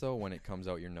worst though when it comes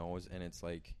out your nose and it's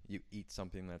like you eat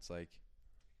something that's like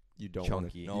You don't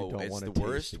Chunky. want to. No, it's wanna the taste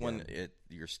worst when again.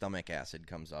 your stomach acid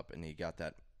comes up and you got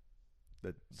that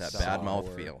that bad mouth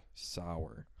sour feel.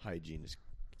 sour. Hygiene is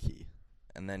key.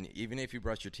 And then even if you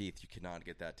brush your teeth, you cannot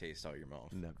get that taste out of your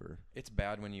mouth. Never. It's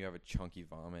bad when you have a chunky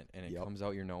vomit and it Yep. comes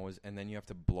out your nose and then you have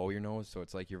to blow your nose so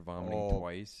it's like you're vomiting Oh.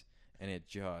 twice and it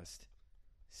just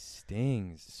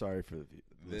stings. Sorry for the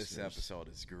This listeners. episode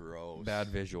is gross. Bad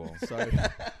visual. Sorry.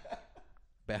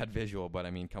 Bad visual, but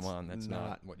I mean, come on, that's not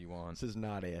Not- what you want. This is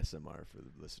not ASMR for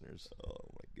the listeners. Oh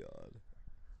my god.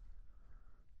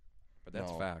 But that's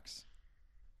No. facts.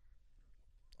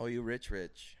 Oh, you rich.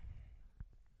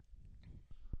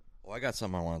 Oh, I got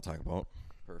something I want to talk about.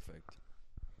 Perfect.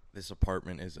 This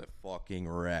apartment is a fucking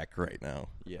wreck right now.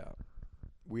 Yeah.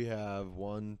 We have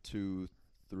 1, 2,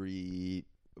 3,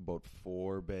 about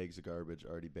 4 bags of garbage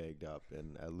already bagged up,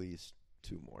 and at least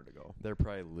 2 more to go. They're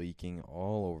probably leaking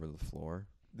all over the floor.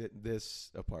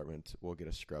 This apartment will get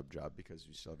a scrub job because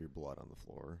you still have your blood on the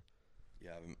floor.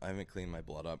 Yeah, I haven't cleaned my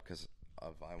blood up because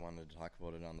I wanted to talk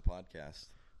about it on the podcast.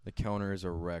 The counter is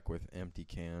a wreck with empty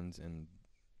cans and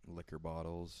liquor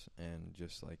bottles and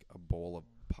just like a bowl of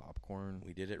popcorn.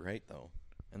 We did it right though.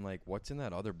 And like, what's in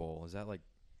that other bowl? Is that like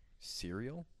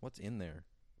cereal? What's in there?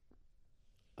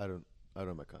 I don't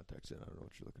have my contacts in. I don't know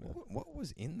what you're looking at. What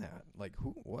was in that? Like,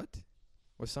 who? What?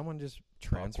 Was someone just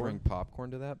transferring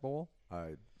popcorn to that bowl?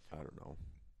 I don't know.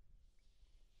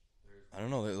 I don't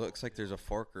know. It looks like there's a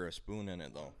fork or a spoon in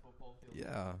it though.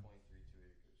 Yeah.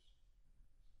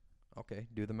 Okay,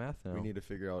 do the math now. We need to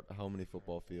figure out how many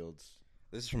football fields.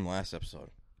 This is from last episode.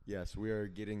 Yes, we are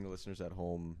getting the listeners at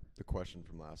home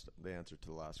the answer to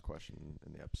the last question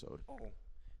in the episode. Oh.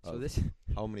 So Of this.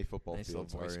 how many football Nice little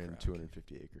fields voice are in crack.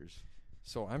 250 acres?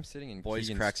 So I'm sitting in Voice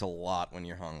Keegan's. cracks a lot when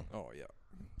you're hung. Oh yeah,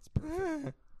 it's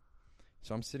perfect.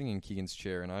 So I'm sitting in Keegan's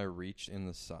chair and I reached in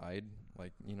the side,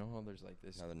 like how there's like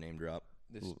this Another name drop.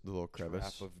 this The little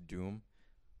crevice. trap of doom.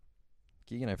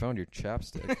 Keegan, I found your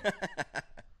chapstick.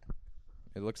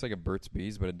 It looks like a Burt's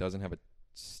Bees, but it doesn't have a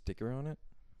sticker on it.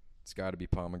 It's got to be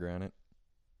pomegranate.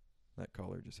 That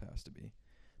color just has to be.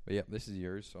 But yeah, this is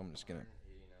yours, so I'm just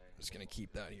gonna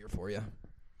keep that here for you.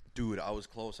 Dude, I was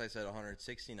close. I said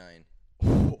 169.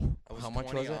 Oh, I was How much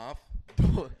 20 was it? off.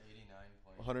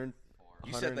 100.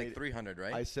 You said like 180 300,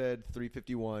 right? I said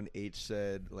 351. H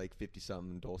said like 50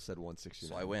 something. Dole said 169.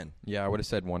 So I win. Yeah, I would have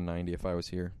said 190 if I was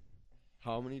here.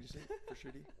 How many did you say for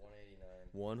Shitty?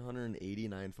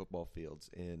 189 football fields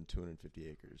in 250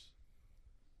 acres.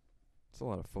 It's a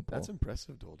lot of football. That's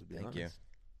impressive, Dole, to be Thank honest. you.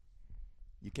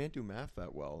 You can't do math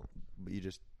that well, but you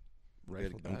just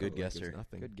rifled I'm that good out like it's guesser.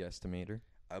 nothing. Good guesstimator.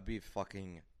 I'd be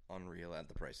fucking unreal at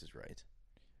The Price is Right.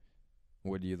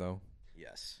 Would you though?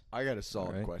 Yes. I got a solid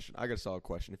Alright.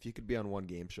 question. If you could be on one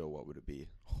game show, what would it be?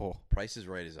 Oh, Price is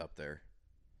Right is up there.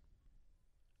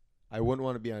 I wouldn't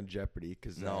want to be on Jeopardy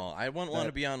because No, I wouldn't want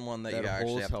to be on one that you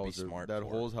actually have to be smart that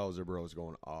for. Holzhauser bro is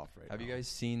going off right now. have you guys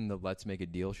seen the Let's Make a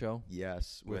Deal show?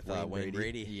 Yes, with Wayne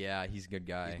Brady. Yeah, he's a good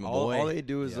guy. He's my All boy. they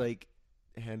do is Yeah. like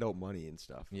hand out money and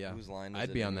stuff. Yeah, Whose line is I'd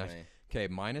it be on that. anyway? Okay,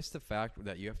 minus the fact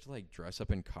that you have to like dress up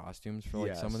in costumes for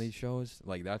like some of Yes. these shows.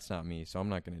 Like that's not me, so I'm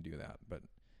not going to do that. But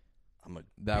I'm a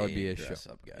that would be a big show.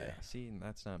 dress-up guy. Yeah, see,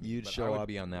 that's not me. You'd but show I would up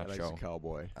be on that like show. a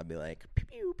cowboy. I'd be like,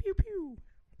 pew, pew, pew,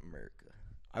 America.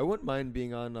 I wouldn't mind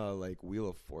being on like Wheel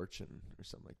of Fortune or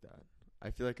something like that.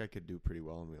 I feel like I could do pretty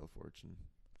well on Wheel of Fortune.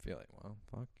 Feel like, well,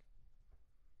 fuck.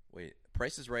 Wait,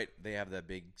 Price is Right. They have that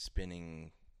big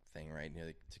spinning thing, right?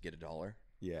 To get $1.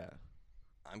 Yeah,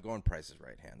 I'm going Price is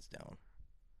Right, hands down.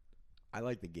 I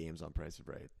like the games on Price is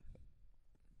Right.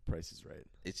 Price is Right.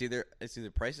 It's either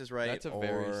Price is Right. That's a or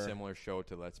very similar show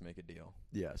to Let's Make a Deal.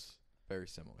 Yes, Very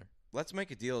similar. Let's Make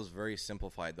a Deal is very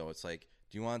simplified though. It's like,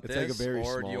 do you want it's this like a very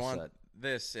or small do you want set.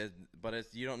 this? But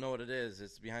you don't know what it is.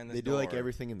 It's behind this. They do like door.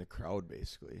 everything in the crowd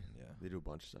basically. Yeah. They do a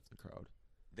bunch of stuff in the crowd.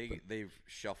 They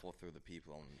shuffle through the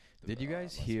people. Did you guys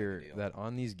Let's Make a hear Deal. that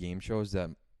on these game shows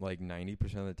that like 90%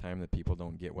 of the time the people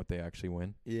don't get what they actually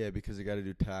win? Yeah, because they got to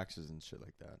do taxes and shit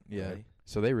like that. Yeah. right?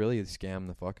 So they really scam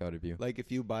the fuck out of you. Like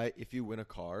if you win a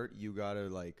car, you gotta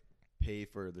like pay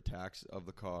for the tax of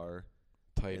the car,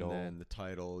 Title. and then the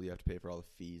title. You have to pay for all the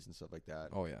fees and stuff like that.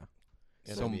 Oh yeah.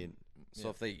 and so I mean,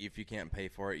 So if you can't pay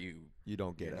for it, you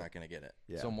don't get you're it. not gonna get it.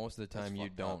 Yeah. So most of the That's time you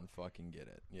fucked up. don't fucking get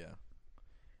it. Yeah.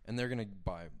 And they're gonna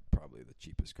buy probably the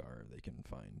cheapest car they can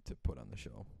find to put on the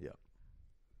show. Yeah.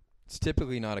 It's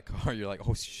typically not a car you're like,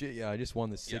 oh shit, yeah, I just won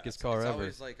the sickest car it's ever.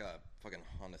 always like a fucking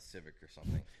Honda Civic or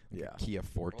something, yeah. Kia or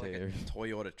Forte. like or a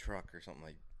Toyota truck or something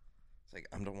like. It's like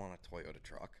I don't want a Toyota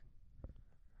truck.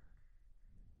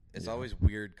 It's Yeah. always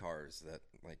weird cars that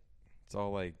like It's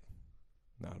all like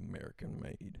not American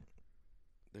made.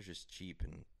 they're just cheap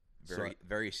and So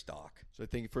very stock. So I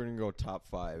think if we're gonna go top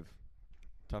five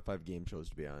game shows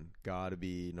to be on, gotta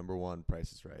be number one.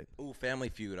 Price is Right. Ooh, Family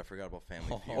Feud. I forgot about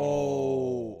Family Feud.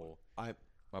 Oh,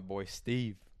 My boy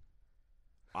Steve.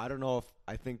 I don't know if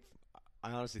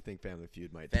I honestly think Family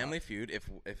Feud might. Family top. Feud. If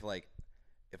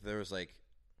there was like,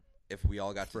 if we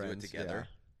all got to do it Friends, together,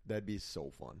 yeah. That'd be so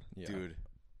fun. Yeah. dude.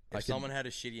 I If can- someone had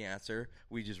a shitty answer,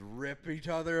 we just rip each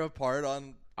other apart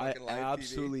on I fucking live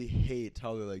absolutely hate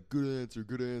how they're like, good answer,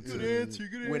 good answer. Good answer,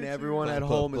 good When answer. everyone at Blah,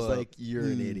 home blah, is blah. like, you're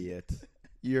an idiot.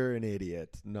 You're an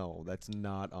idiot. No, that's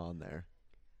not on there.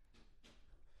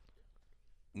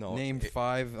 TV. No, Name it-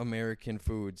 5 American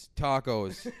foods.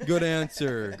 Tacos. Good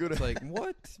answer. Good It's like,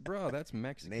 what? Bro, that's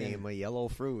Mexican. Name a yellow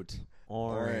fruit.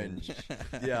 Orange.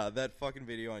 Yeah, that fucking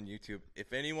video on YouTube.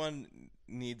 If anyone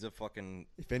needs a fucking,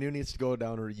 If anyone needs to go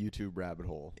down a YouTube rabbit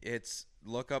hole, it's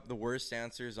look up the worst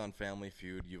answers on Family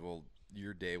Feud.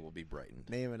 Your day will be brightened.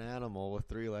 name an animal with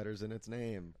 3 letters in its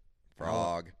name.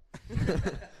 Frog,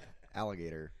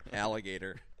 Alligator.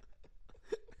 alligator.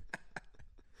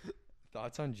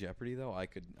 Thoughts on Jeopardy though? I'd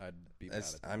be bad at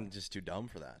that. I'm just too dumb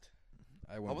for that.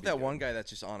 I How wouldn't about be that good. one guy that's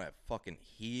just on a fucking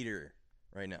heater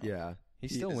right now? Yeah.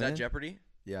 He's still Is winning. that Jeopardy?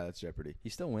 Yeah, that's Jeopardy.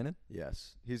 He's still winning.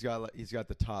 Yes. He's got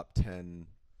the top 10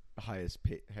 highest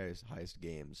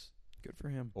games Good for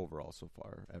him. overall so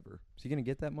far ever. Is he gonna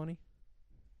get that money?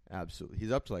 Absolutely.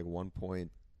 He's up to like 1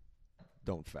 point,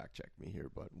 don't fact check me here,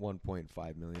 but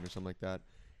 1.5 million or something like that.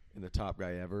 And the top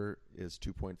guy ever is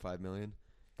 2.5 million.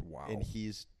 Wow. And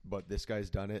but this guy's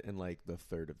done it in like the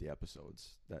third of the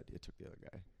episodes that it took the other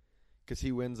guy. Because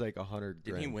he wins like 100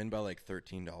 Didn't grand. he win by like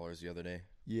 $13 the other day?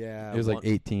 Yeah. it was like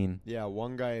 18. Yeah,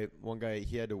 one guy,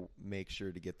 he had to make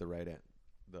sure to get the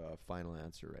the final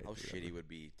answer right. How or whatever. shitty would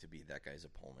be to be that guy's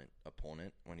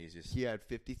opponent when he's just. He had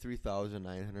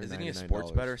 $53,999. Isn't he a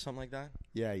sports bet or something like that?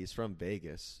 Yeah, he's from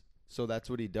Vegas. So that's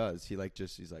what he does. He's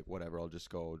like, whatever, I'll just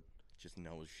go. Just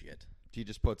knows shit. He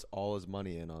just puts all his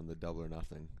money in on the double or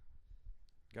nothing.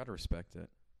 Gotta respect it.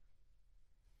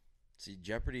 See,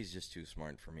 Jeopardy's just too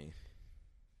smart for me.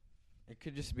 It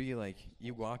could just be like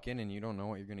you walk in and you don't know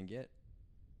what you're gonna get.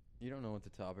 You don't know what the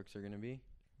topics are gonna be.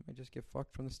 You might just get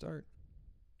fucked from the start.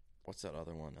 What's that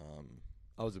other one?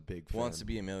 I was a big Who fan. Wants to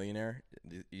Be a Millionaire?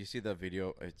 You see the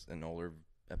video? It's an older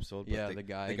episode. But Yeah, the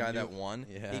guy that won.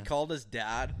 Yeah. He called his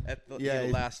dad at the Yeah,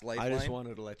 last lifeline. I just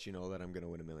wanted to let you know that I'm going to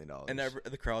win $1 million. and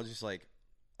the crowd's just like,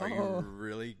 "Are you Oh.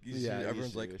 really?" Yeah, he's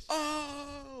Everyone's like, serious.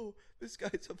 "Oh, this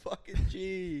guy's a fucking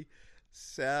G,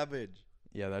 savage."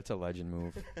 Yeah, that's a legend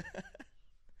move.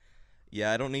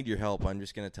 Yeah, I don't need your help. I'm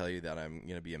just gonna tell you that I'm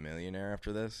gonna be a millionaire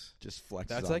after this. just flexes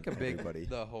That's on like a big. everybody.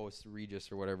 The host Regis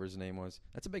or whatever his name was.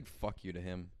 That's a big fuck you to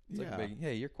him. It's like Yeah. a big.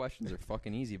 Hey, your questions are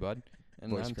fucking easy, bud.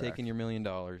 And Voice I'm crack. taking your $1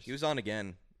 million. He was on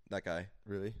again, that guy.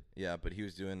 Really? Yeah, but he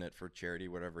was doing it for charity.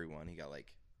 Whatever he won, he got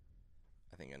like,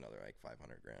 I think another like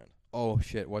 500 grand. Oh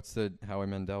shit! What's the Howie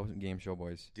Mandel game show,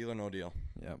 boys? Deal or no deal?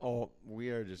 Yeah, Oh, we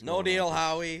are just No going deal, off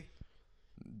Howie.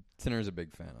 Tinner's a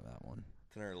big fan of that one.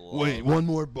 Tinner one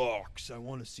more box. I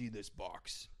want to see this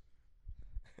box.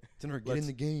 Tinner, get Let's- in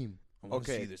the game. I want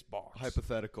to Okay, see this box.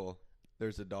 hypothetical.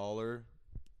 There's $1.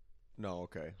 No,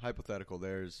 okay. Hypothetical.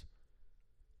 There's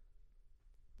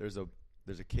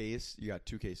a case. You got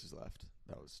 2 cases left.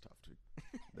 That was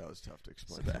tough to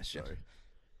explain. I'm Sebastian. sorry.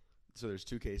 So there's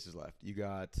 2 cases left. You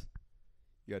got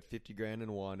 50 grand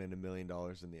in one and $1 million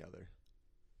in the other.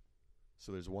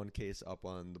 So there's one case up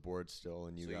on the board still,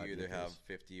 and you So got you your either have case.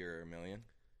 50 or a million.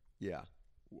 Yeah.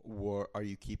 Are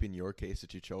you keeping your case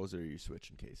that you chose, or are you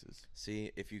switching cases?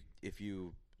 See, if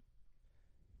you,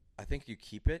 I think you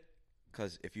keep it,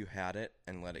 because if you had it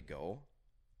and let it go,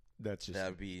 That's just that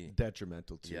would be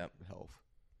detrimental to Yep. health.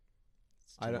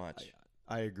 too much.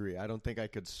 I agree. I don't think I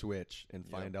could switch and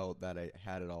find out that I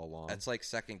had it all along. That's like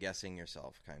second guessing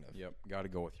yourself, kind of. Yep, got to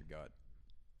go with your gut.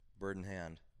 Bird in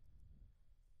hand.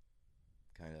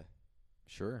 Kind of.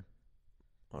 Sure,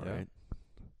 all yeah. right.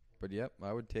 but yep,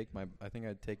 I think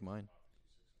I'd take mine.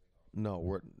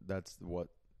 No, that's what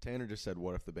Tanner just said.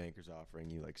 What if the banker's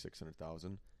offering you like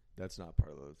 600,000? That's not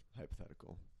part of the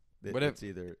hypothetical. What if-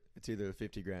 It's either the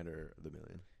 50 grand or the $1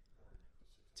 million.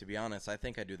 To be honest, I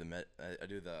think I do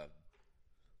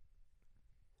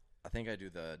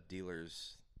the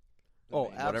dealers. Oh,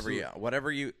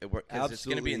 whatever you, because it's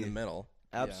going to be in the Absolutely. middle.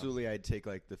 Absolutely, I'd take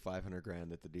like the 500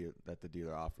 grand that the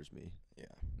dealer offers me. Yeah,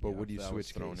 But Yeah, would you if that was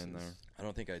switch thrown cases? in there? I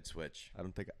don't think I'd switch. I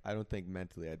don't think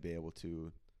mentally I'd be able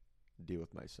to deal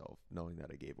with myself knowing that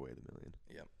I gave away the $1 million.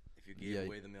 Yep. If you gave Yeah.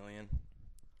 away the $1 million,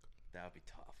 that would be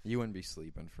tough. You wouldn't be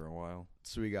sleeping for a while.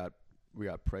 So we got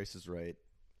Prices Right.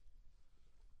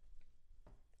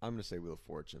 I'm gonna say Wheel of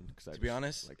Fortune because To be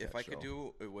honest, like if that I could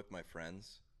show. do it with my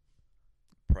friends,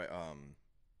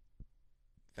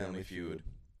 Family Feud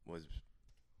was.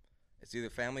 It's either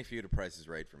Family Feud or Price is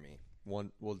Right for me.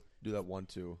 We'll do that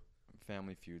 1-2.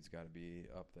 Family Feud's got to be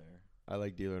up there. I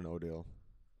like Deal or No Deal.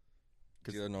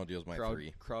 Deal or No Deal's my crowd,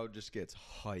 3. crowd just gets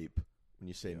hype when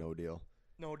you say Yeah. No Deal,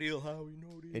 No deal, Howie.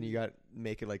 No deal. and you got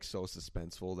make it like so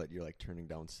suspenseful that you're like turning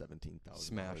down $17,000.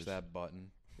 Smash that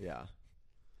button. Yeah.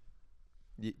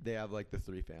 They have like the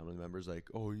 3 family members like,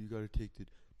 oh, you got to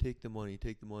take the money,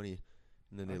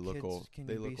 and then they Our look kids over. can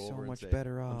They be look so over much and say,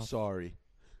 better I'm off." sorry.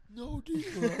 No deal.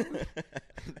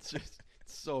 It's just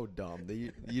so dumb.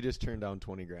 You just turned down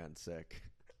 20 grand sick.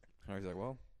 I was like,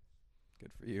 well,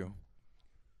 good for you.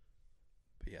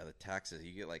 But yeah, the taxes,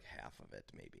 you get like half of it,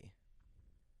 maybe.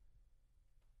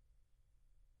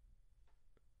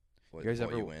 What, You guys what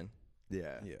ever- you win?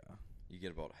 Yeah. Yeah. You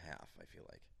get about half, I feel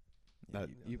like.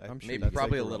 I'm sure Maybe that's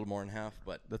probably like a a little more than half,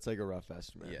 but That's like a rough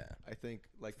estimate. Yeah. I think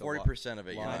like the 40% of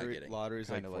it you're not lottery, getting. lottery's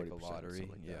kind of like like 40%. a lottery. something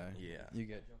like Yeah. that. Yeah. You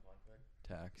get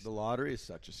taxed. The lottery is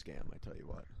such a scam, I tell you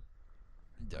what.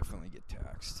 Definitely get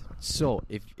taxed. So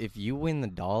if you win the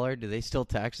dollar, do they still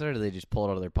tax it, or do they just pull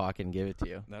it out of their pocket and give it to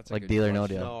you? That's a like good deal or no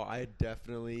question. deal. No, I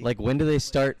definitely Like when do they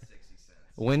start?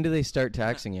 When do they start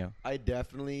taxing you? I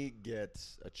definitely get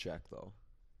a check though.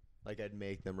 Like I'd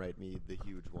make them write me the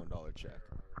huge $1 check.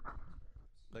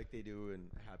 Like they do in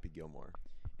Happy Gilmore.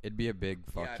 It'd be a big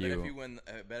fuck yeah, I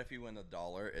bet if you win the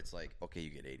dollar, it's like, okay, you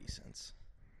get 80 cents.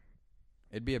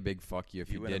 It'd be a big fuck you if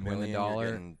you win a did win the million, you're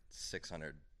dollar. getting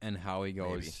 600. And Howie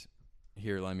goes, Maybe.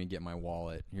 "Here, let me get my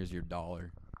wallet. Here's your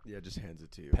dollar, Yeah, just hands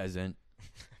it to you. peasant.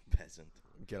 Peasant.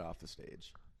 Get off the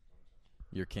stage.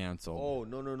 You're canceled." Oh,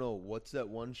 no. What's that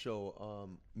one show?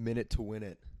 Minute to Win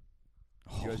It.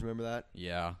 You guys remember that?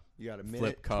 Yeah. You got a Flip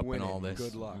minute cup to win and all it. this.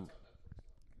 Good luck.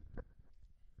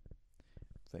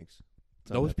 Thanks.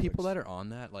 It's on Those people Netflix. that are on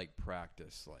that like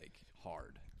practice like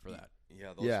hard for that.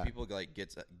 Yeah, those Yeah. people like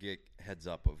get heads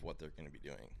up of what they're going to be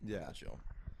doing Yeah. on the show.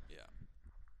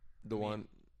 The I mean, one.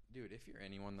 Dude, if you're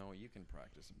anyone though, you can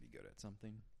practice and be good at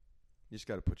something. You just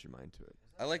got to put your mind to it.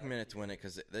 I like Minute to Win It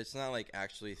because it's not like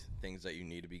actually things that you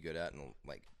need to be good at in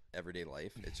like everyday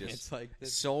life. It's just It's like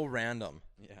this. so random.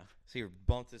 Yeah. So you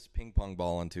bump this ping pong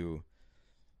ball into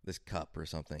this cup or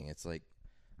something. It's like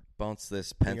bounce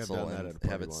this think I've pencil done that and at a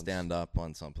party have it once. stand up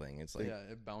on something. It's like Yeah,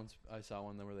 it bounced. I saw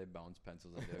one there where they bounce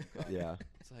pencils into a cup. Yeah.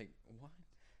 It's like, what?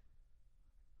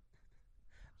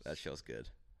 that show's good.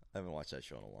 I haven't watched that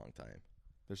show in a long time.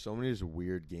 There's so many just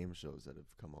weird game shows that have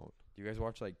come out. Do you guys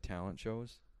watch like talent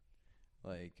shows?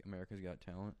 Like America's Got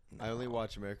Talent? I only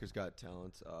watch America's Got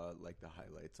Talent, like the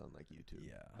highlights on like YouTube.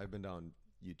 Yeah. I've been down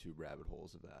YouTube rabbit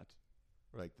holes of that.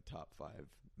 Or like the top 5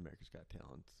 America's Got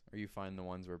Talent. Or you find the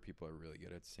ones where people are really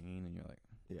good at singing and you're like,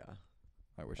 Yeah.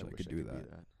 I wish I could be do that.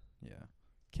 Yeah.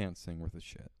 Can't sing worth a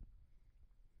shit.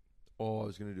 Oh, I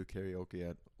was gonna do karaoke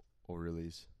at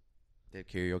O'Reilly's. They have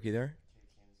karaoke there?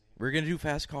 We're going to do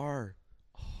Fast Car.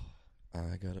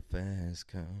 I got a fast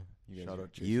car. You guys Shout are-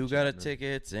 out Jason You got a Chandler.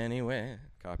 tickets anywhere.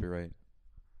 Copyright.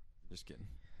 Just kidding.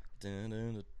 Dun,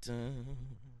 dun, dun,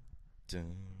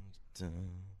 dun, dun.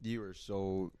 You were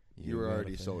so you were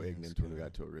already so ignorant when we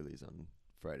got to O'Reilly's on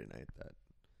Friday night that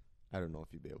I don't know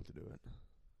if you'd be able to do it.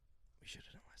 We should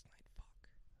have done last night. Fuck.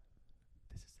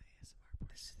 This is the ASMR.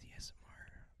 This is the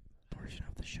ASMR portion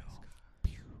of the show.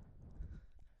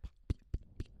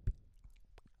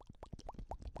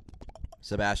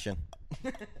 Sebastian.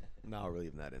 No, we're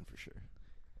leaving that in for sure.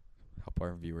 Help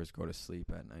our viewers go to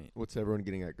sleep at night. What's everyone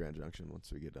getting at Grand Junction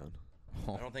once we get done?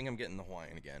 I don't think I'm getting the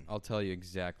Hawaiian again. I'll tell you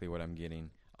exactly what I'm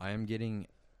getting. I am getting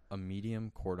a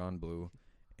medium cordon bleu,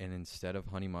 and instead of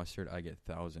honey mustard, I get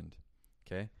 1,000.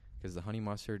 Okay? Because the honey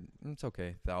mustard, it's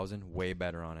okay. 1,000, way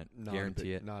better on it.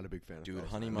 Guarantee it. Not a big fan of Dude, fries.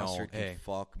 honey No, mustard can hey.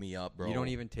 fuck me up, bro. You don't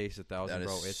even taste 1,000, That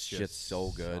bro. is- It's shit's just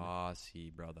so good.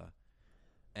 saucy, brother.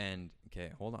 And,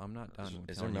 okay, hold on. I'm not done with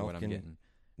Is telling there you what milk I'm in getting.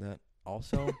 that?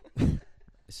 Also,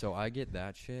 so I get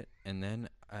that shit, and then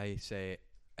I say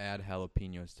add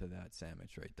jalapenos to that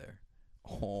sandwich right there.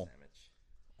 Oh, Sandwich.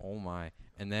 oh my.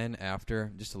 And then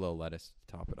after, just a little lettuce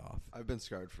to top it off. I've been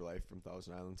scarred for life from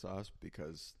Thousand Island sauce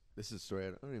because this is a story.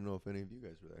 I don't even know if any of you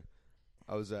guys were there.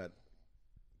 I was at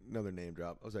another name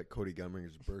drop. I was at Cody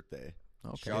Gumringer's birthday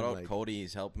Okay. Shout out like- Cody.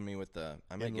 He's helping me with the.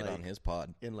 I might and get like- on his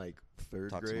pod. in like third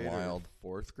Talk some grade or wild.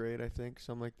 fourth grade, I think,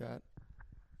 something like that.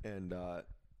 And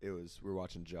we were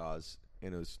watching Jaws,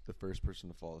 and it was the first person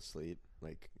to fall asleep.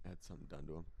 Like had something done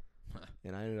to him,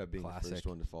 and I ended up being the Classic. first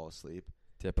one to fall asleep.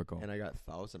 Typical. And I got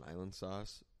Thousand Island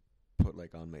sauce put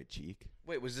like on my cheek.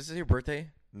 Wait, was this your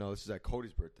birthday? No, this is at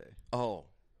Cody's birthday. Oh,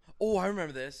 I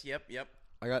remember this. Yep.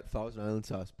 I got Thousand Island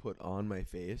sauce put on my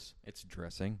face, It's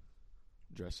dressing.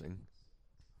 dressing,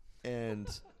 and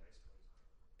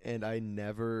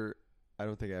I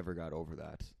don't think I ever got over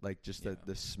that. Like just Yeah.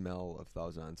 the smell of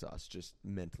Thousand Island sauce just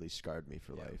mentally scarred me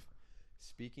for Yeah. life.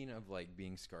 Speaking of like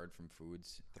being scarred from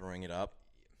foods, Throwing it up.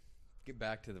 get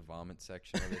back to the vomit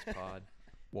section of this pod.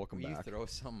 Welcome Will back. you throw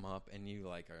something up and you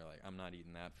like are like, I'm not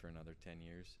eating that for another 10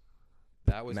 years?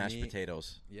 That was Mashed me.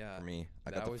 potatoes Yeah. for me. I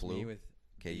that got the was flu. me with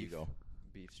Okay, you beef- go.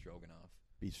 beef stroganoff.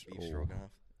 beef Beef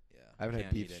stroganoff. Yeah. I haven't had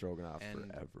can't beef eat it. stroganoff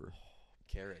And- forever.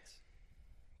 Carrots.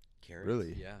 Carrots.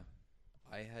 Really? Yeah.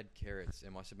 I had carrots.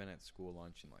 It must have been at school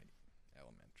lunch in like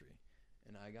elementary.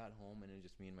 And I got home and it was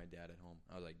just me and my dad at home.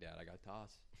 I was like, Dad, I got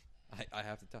toss. I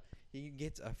have to toss. He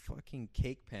gets a fucking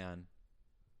cake pan.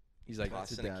 He's like,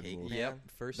 That's a Tossing a dad cake move. pan?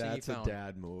 yep. First thing That's he a found.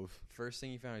 dad move. First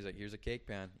thing he found, he's like, here's a cake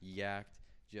pan. Yacked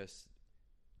just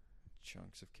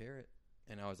chunks of carrot.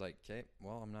 And I was like, okay,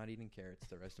 well, I'm not eating carrots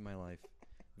the rest of my life.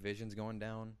 Vision's going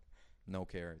down. No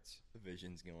carrots. The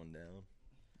vision's going down.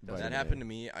 By that the happened way, to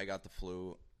me. I got the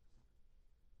flu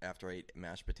after I ate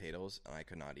mashed potatoes, and I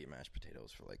could not eat mashed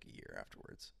potatoes for like a year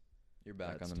afterwards. You're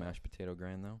back That's on the tough. mashed potato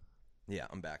grind, though? Yeah,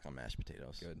 I'm back on mashed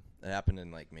potatoes. Good. It happened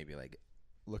in like maybe like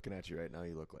Looking at you right now,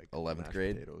 you look like 11th mashed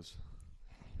grade? potatoes.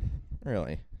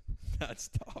 really. That's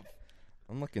tough.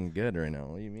 I'm looking good right now.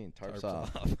 What do you mean? Tarps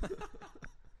off.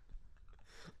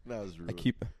 That was rude. I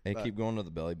keep That- going to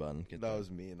the belly button. Get that the was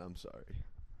mean. I'm sorry.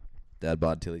 dad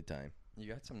bod tilly time. You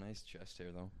got some nice chest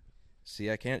hair, though.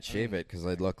 See, I can't shave it because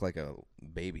I'd look like a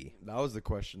baby. That was the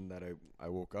question that I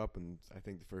woke up and I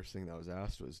think the first thing that was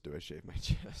asked was, do I shave my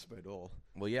chest by Dole?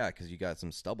 Well, yeah, because you got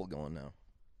some stubble going now,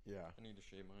 Yeah. I need to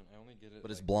shave mine. I only get it.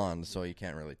 but it's like- blonde, so you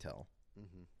can't really tell.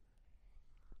 Mm-hmm.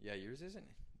 Yeah, yours isn't.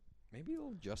 Maybe a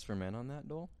little just for men on that,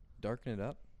 Dole. Darken it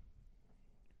up.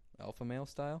 Alpha male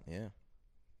style. Yeah.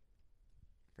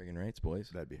 Friggin' rights, boys.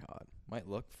 That'd be hot. Might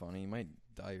look funny. You might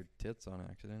dye your tits on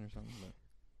accident or something. But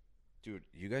Dude,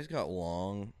 you guys got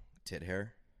long tit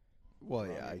hair. Well, Around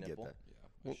yeah, your I get nipple? that.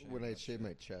 yeah, When I that shave shit.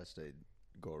 my chest, I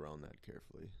go around that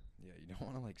carefully. Yeah, you don't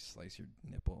want to like slice your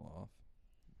nipple off.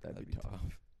 That'd be tough.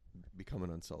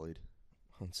 Becoming unsullied.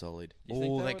 Unsullied. You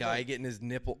think Oh, that that would, guy like- getting his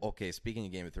nipple. Okay, speaking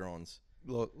of Game of Thrones,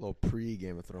 Little pre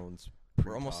Game of Thrones.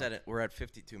 we're almost at it. We're at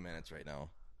 52 minutes right now.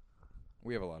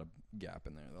 We have a lot of gap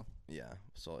in there, though. Yeah,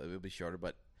 so it will be shorter,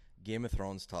 but Game of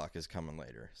Thrones talk is coming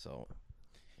later. So,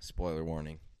 spoiler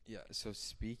warning. Yeah, so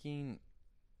speaking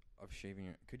of shaving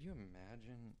your... Could you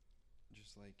imagine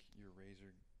just, like, your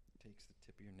razor takes the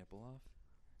tip of your nipple off?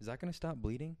 Is that going to stop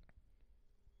bleeding?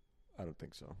 I don't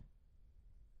think so.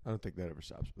 I don't think that ever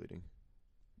stops bleeding.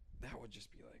 That would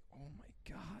just be like, oh,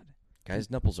 my God. Guys'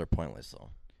 nipples are pointless,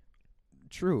 though.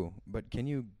 True, but can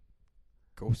you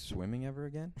go swimming ever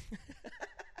again?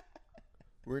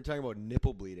 We're talking about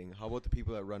nipple bleeding. How about the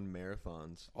people that run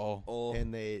marathons Oh,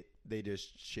 and they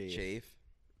just shave? chafe.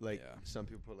 Like Yeah. some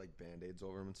people put like band-aids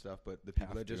over them and stuff, but the people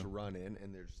Have that just to. run in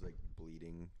and they're just like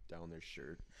bleeding down their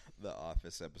shirt. The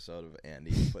Office episode of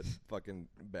Andy put fucking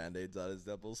band-aids on his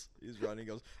nipples. He's running,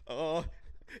 goes, oh,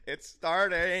 it's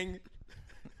starting.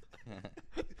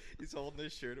 He's holding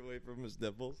his shirt away from his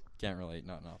nipples. Can't relate,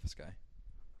 not an office guy.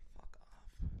 Fuck off.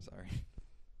 Sorry.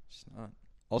 Just not.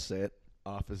 I'll say it.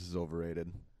 Office is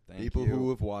overrated. Thank People you. who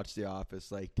have watched The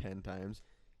Office like 10 times,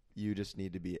 you just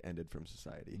need to be ended from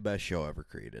society. Best show ever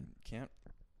created. Can't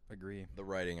agree. The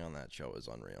writing on that show is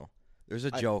unreal. There's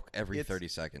a I- joke every it's- 30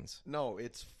 seconds. No,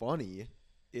 it's funny.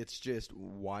 It's just,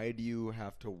 why do you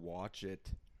have to watch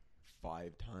it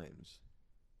 5 times?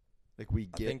 Like,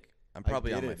 I think I'm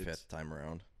probably on get my it. It's- fifth time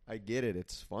around. I get it.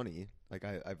 It's funny. Like,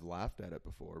 I've laughed at it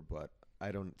before, but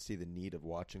I don't see the need of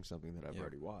watching something that I've Yeah.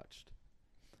 already watched.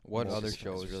 What It's other just-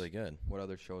 shows? It's really good. What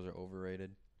other shows are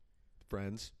overrated?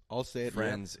 Friends. I'll say it.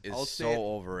 Friends yeah. is I'll so say it-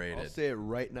 overrated. I'll say it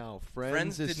right now. Friends,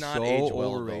 Friends is did not so age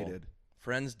well, though. overrated.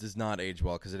 Friends does not age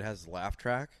well because it has laugh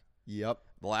track. Yep.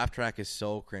 The laugh track is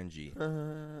so cringy.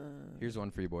 Here's one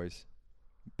for you boys.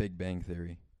 Big Bang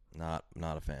Theory. Not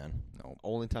a fan. No.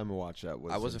 Only time I watched that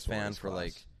was I was in a fan Suarez for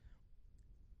class.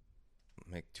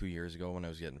 like 2 years ago when it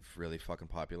was getting really fucking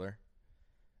popular.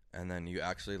 And then you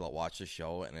actually watch the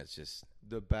show and it's just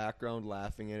the background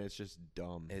laughing in it's just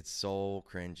dumb. it's so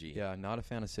cringy. Yeah, not a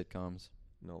fan of sitcoms.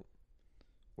 Nope.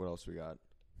 What else we got?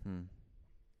 Hmm.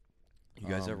 You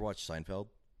guys Um, ever watch Seinfeld?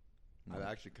 No.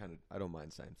 I actually I don't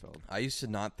mind Seinfeld. I used to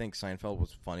not think Seinfeld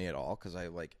was funny at all because I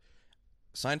like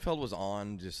Seinfeld was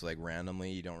on just like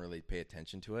randomly. You don't really pay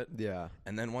attention to it. Yeah.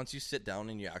 And then once you sit down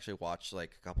and you actually watch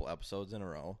like a couple episodes in a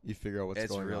row, You figure out what's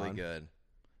it's going really on. good.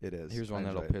 It is. Here's one I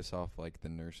that'll enjoy it. piss off like the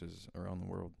nurses around the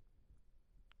world.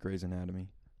 Grey's Anatomy.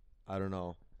 I don't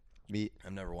know. Me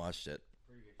I've never watched it.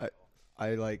 I'm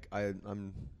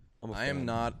a I am fan.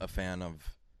 not a fan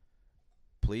of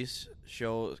police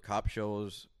shows, cop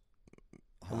shows,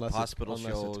 unless hospital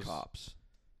unless shows. it's cops.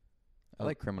 I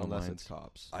like Criminal unless Minds. it's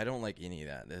cops. I don't like any of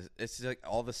that. It's like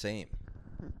all the same.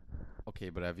 Okay,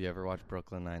 but have you ever watched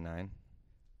Brooklyn Nine-Nine?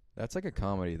 That's like a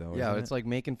comedy though. Yeah, isn't it's it? like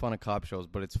making fun of cop shows,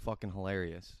 but it's fucking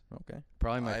hilarious. Okay.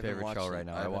 Probably I my haven't favorite watched show it. right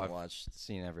now. I haven't I've watched.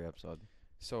 seen every episode.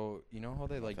 So you know how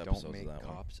they like episodes don't of make that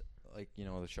one. cops like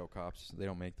the show Cops. They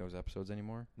don't make those episodes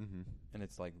anymore, Mm-hmm. and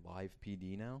it's like live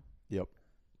PD now. Yep.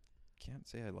 Can't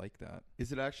say I like that.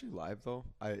 Is it actually live though?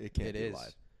 It can't It be is.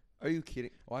 live. Are you kidding?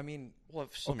 Well, I mean, Well,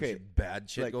 if some Okay, bad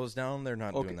shit like- goes down, they're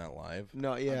not okay. doing that live.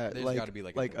 No, yeah, there's like got to be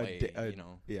like a delay, a you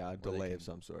know, yeah, a where they delay can of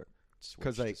some sort. switch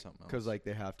Because to something else. like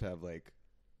they have to have like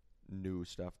new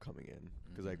stuff coming in.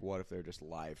 Because like, Mhm. what if they're just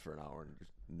live for an hour and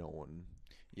just no one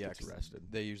yeah, gets 'cause arrested?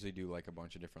 they usually do like a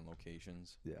bunch of different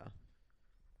locations. Yeah.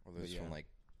 Or there's yeah. from like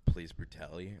police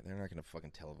brutality. They're not gonna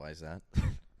fucking televise that.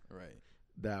 Right.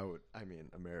 That would. I mean,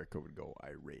 America would go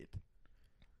irate.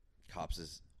 Cops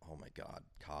is oh my god,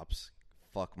 cops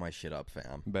fuck my shit up,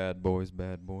 fam. Bad boys,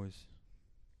 bad boys.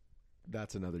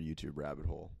 That's another YouTube rabbit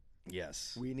hole.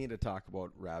 Yes. We need to talk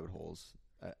about rabbit holes.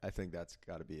 I think that's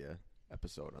got to be a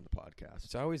episode on the podcast.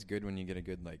 It's always good when you get a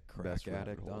good like crack Best rabbit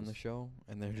addict on holes. the show,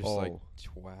 and they're just like Oh.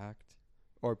 twacked.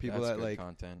 Or people That's that good like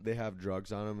content. they have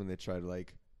drugs on them and they try to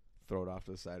like throw it off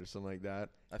to the side or something like that.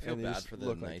 I feel and they bad just for the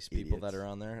look like nice people that idiots. are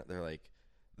on there. They're like,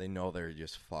 they know they're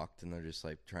just fucked, and they're just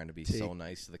like trying to be so Take-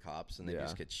 nice to the cops, and they Yeah.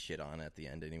 just get shit on at the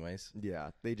end, anyways.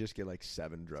 Yeah, they just get like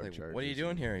 7 drug It's like, charges. what are you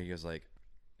doing and- here? He goes like,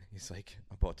 he's like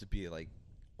about to be like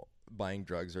buying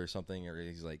drugs or something, or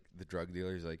he's like the drug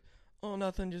dealer. He's like, oh,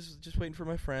 nothing, just waiting for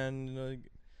my friend.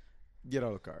 Get out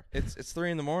of the car. It's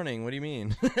 3 a.m. What do you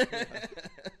mean?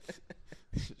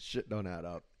 Shit don't add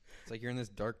up. It's like you're in this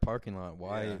dark parking lot.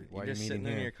 Why? Yeah, Why are you're you just meeting sitting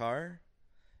in here? your car?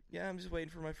 Yeah, I'm just waiting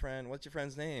for my friend. What's your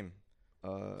friend's name?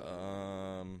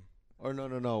 Or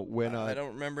no. When I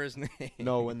don't remember his name.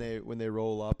 no, when they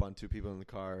roll up on 2 people in the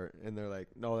car and they're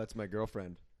like, "No, that's my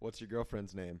girlfriend. What's your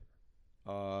girlfriend's name?"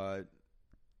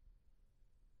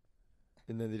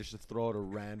 and then they just throw out a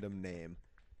random name,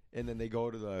 and then they go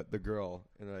to the girl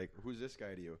and they're like, "Who's this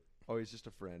guy to you?" "Oh, he's just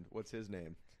a friend." "What's his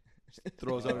name?" Just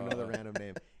throws out another random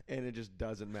name, and it just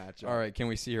doesn't match up. All right, can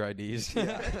we see your IDs?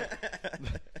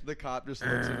 The cop just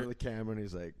looks into the camera and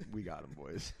he's like, "We got him,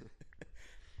 boys."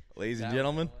 Ladies and That-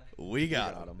 gentlemen, we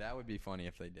got got him. 'em. That would be funny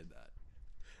if they did that.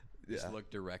 Just Yeah. look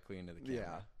directly into the camera.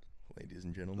 Yeah, Ladies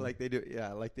and gentlemen. like they do.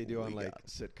 Yeah, like they do We on like got 'em.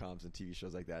 sitcoms and TV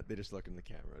shows like that. They just look in the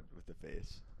camera with the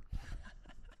face.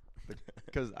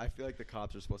 Because I feel like the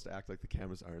cops are supposed to act like the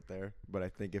cameras aren't there. But I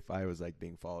think if I was like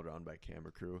being followed around by a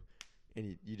camera crew,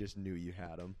 and you just knew you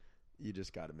had them, you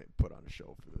just got to put on a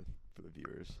show for the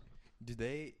viewers. Do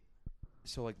they?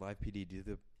 So like live PD, do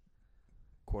the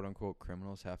quote unquote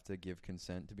criminals have to give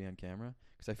consent to be on camera?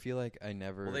 Because I feel like I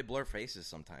never. Well, they blur faces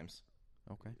sometimes.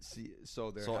 Okay. See,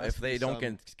 so there. So has if to they be don't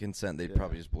some- get consent, they'd Yeah.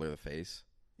 probably just blur the face.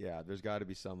 yeah, there's got to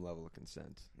be some level of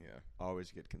consent. Yeah.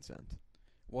 Always get consent.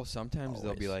 Well, sometimes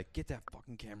they'll be Always. like, "Get that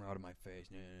fucking camera out of my face,"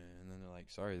 and then they're like,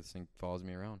 "Sorry, this thing follows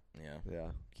me around. Yeah.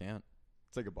 Yeah, Can't."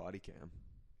 it's like a body cam,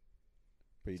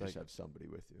 but you It's just like- have somebody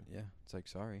with you. Yeah, it's like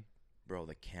sorry. Bro,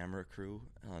 the camera crew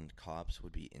on Cops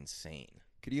would be insane.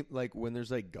 Could you like when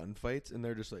there's like gunfights and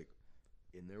they're just like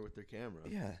in there with their camera?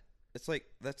 Yeah. It's like,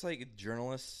 that's like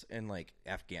journalists in like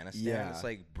Afghanistan. Yeah. It's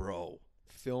like, bro,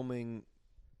 Filming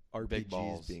Big RPGs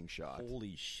balls. being shot.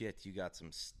 holy shit, you got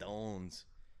some stones.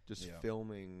 Just Yeah.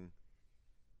 filming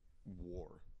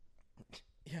war.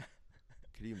 Yeah.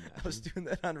 Could you imagine? I was doing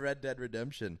that on Red Dead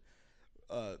Redemption.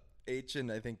 H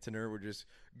and I think Tanner were just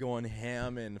going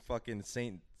ham in fucking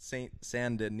Saint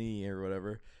Denis or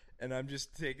whatever, and I'm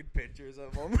just taking pictures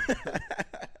of them.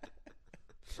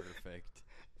 Perfect.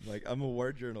 Like, I'm a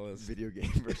war journalist. Video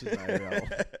game versus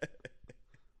IRL.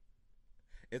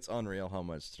 It's unreal how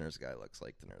much Tanner's guy looks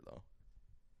like Tanner, though.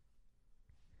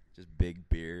 Just big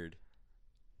beard.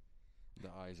 The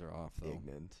eyes are off though.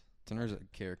 Ignorant. Tanner's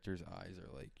character's eyes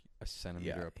are like a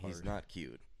centimeter Yeah, apart. he's not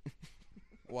cute.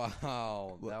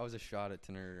 Wow, that was a shot at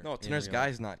Tanner. No, in Tanner's real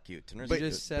guy's not cute. Tanner's But cute. you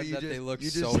just said you that they look you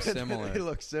so said that similar. They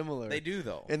look similar. They do,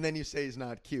 though. And then you say he's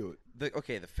not cute.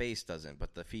 Okay, the face doesn't,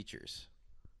 but the features.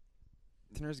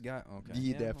 Tanner's guy. Okay.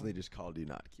 He yeah, definitely well, just called you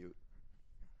not cute.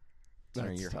 Tanner,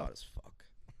 That's you're tough. hot as fuck.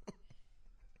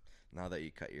 Now that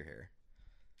you cut your hair.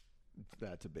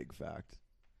 That's a big fact.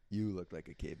 You look like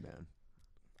a caveman.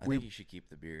 I We- think you should keep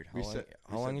the beard. How we long, said-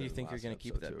 we how long said do you that think you're last going to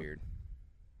keep episode, that too. beard?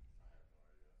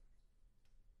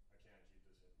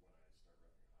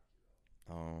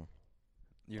 Oh.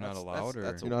 You're That's- not allowed,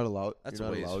 that's or You're not allowed. That's you're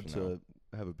a not ways allowed from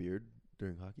to have a beard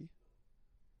during hockey.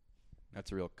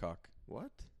 that's a real cuck.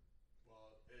 What?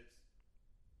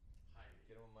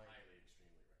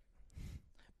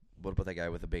 What about that guy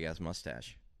with the big ass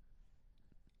mustache?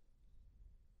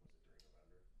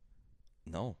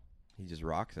 No. He just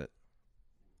rocks it.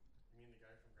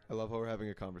 I love how we're having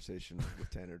a conversation with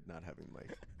Tanner not having the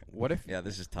mic. What if? Yeah,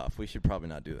 this is tough. We should probably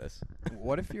not do this.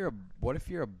 What if you're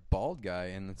a bald guy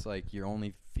and it's like your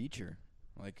only feature?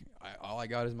 Like all I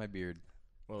got is my beard.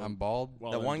 Well, I'm bald.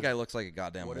 well, That then one just- guy looks like a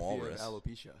goddamn What if you walrus. have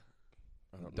alopecia?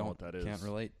 I don't know what that is. Can't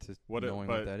relate to What it- knowing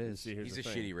but what that is. see, here's He's the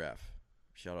a thing. shitty ref.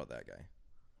 Shout out that guy.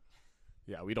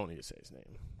 Yeah, we don't need to say his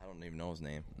name. I don't even know his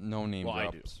name. No name Well,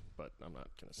 drops. I do, but I'm not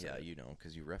gonna say. Yeah, it. you know,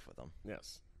 because you ref with him.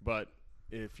 Yes, but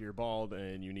if you're bald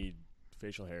and you need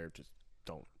facial hair, just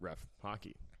don't ref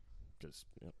hockey. Because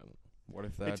What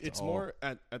if that's it's all? more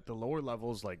at the lower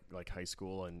levels, like high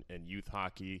school and youth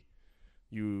hockey.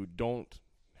 You don't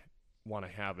want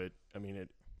to have it. I mean,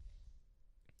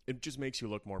 it just makes you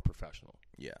look more professional.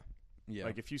 Yeah. Yeah.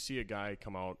 Like if you see a guy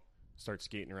come out, start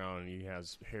skating around, and he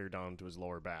has hair down to his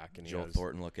lower back, and Joe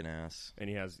Thornton looking ass.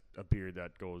 he has a beard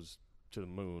that goes to the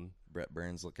moon. Brett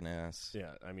Burns looking ass.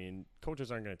 Yeah, I mean,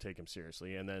 coaches aren't going to take him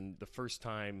seriously. And then the first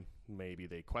time maybe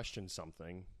they question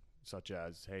something, such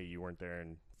as, "Hey, you weren't there,"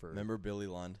 and for Remember Billy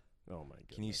Lund? oh my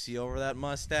goodness, Can you see over that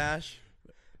mustache?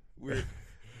 We're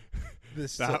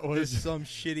this That was- this some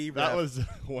shitty that ref. was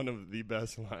one of the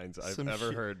best lines I've Some ever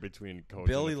shit- heard between coach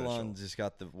Billy and official. Lund just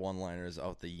got the one-liners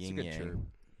out the It's a yin good yang. chirp.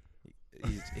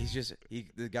 He's just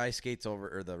the guy skates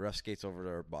over, or the ref skates over to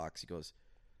our box.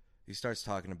 He starts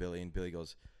talking to Billy, and Billy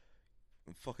goes,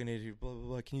 "Fucking idiot, blah blah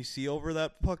blah. Can you see over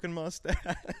that fucking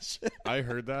mustache?" I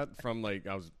heard that from I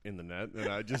was in the net, and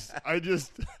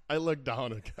I looked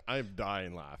down, and I'm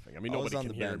dying laughing. I mean, I was nobody on can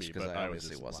the hear bench me, because but I I was obviously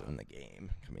just wasn't in laughing. the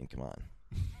game. I mean, come on.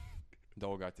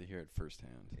 Dole got to hear it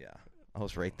firsthand. Yeah, I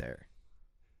was right there.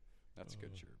 That's a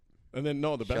good chirp. And then the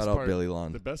Shout best out part, Billy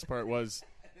Lund. the best part was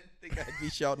I think I'd be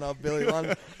shouting out Billy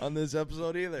Lund on this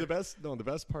episode either. the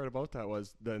best part about that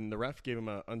was then the ref gave him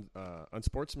a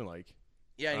unsportsmanlike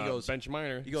Yeah, and he goes, bench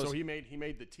minor. he goes- so he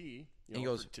made the tee. You and he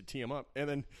know, goes- to tee him up, and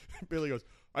then Billy goes,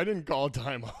 "I didn't call a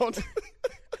timeout."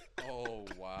 Oh,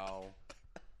 wow.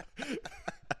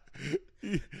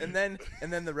 and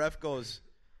then the ref goes,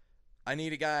 I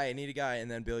need a guy, and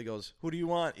then Billy goes, who do you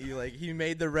want? He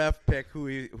made the ref pick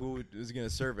who was gonna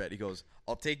serve it. He goes,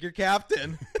 I'll take your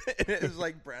captain. And it was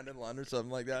like Brandon Lund or something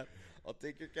like that. I'll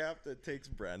take your captain. Takes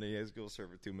Brandon. He has to go serve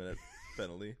a 2-minute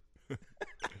penalty.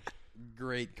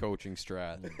 Great coaching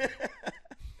strat.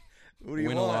 Who do you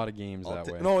Win want? a lot of games that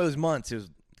way. No, it was Muntz. It was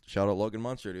shout out Logan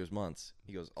Munster. It was Muntz.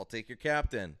 He goes, I'll take your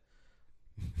captain.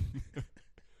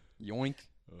 Yoink.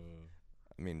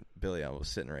 I mean, Billy, I was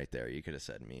sitting right there. You could have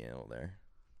said me there.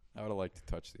 I would have liked to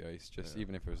touch the ice, just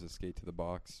even if it was a skate to the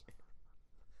box.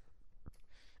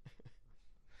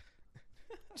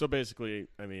 So basically,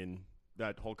 I mean,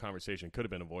 that whole conversation could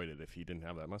have been avoided if he didn't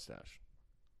have that mustache.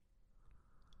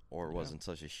 Or wasn't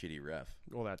such a shitty ref.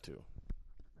 Well, that too.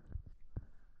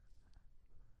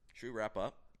 Should we wrap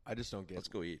up? I just don't get. Let's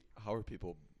go eat. How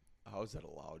is that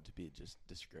allowed to be just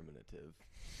discriminative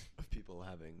of people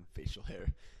having facial hair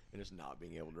and just not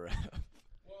being able to rap?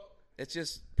 It's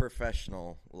just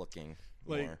professional looking.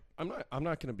 Like, more. I'm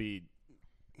not going to be.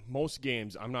 Most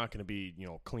games, I'm not going to be,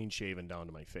 clean shaven down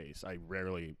to my face. I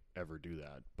rarely ever do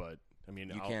that. But I mean,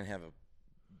 You can't have a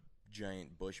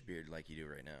giant bush beard like you do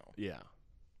right now. Yeah.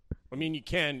 I mean, you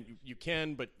can,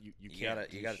 but you You can't.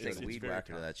 gotta take a It's weed very whacker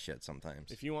to tough. that shit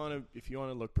sometimes. If you want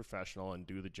to look professional and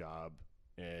do the job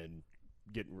and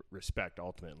get respect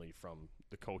ultimately from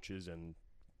the coaches and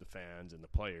the fans and the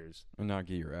players, And not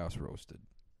get your ass roasted.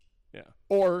 yeah.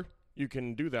 Or you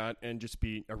can do that and just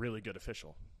be a really good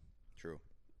official, True.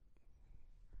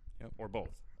 or both.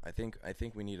 I think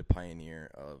we need a pioneer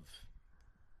of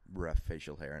ref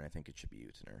facial hair, and I think it should be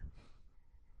Utiner.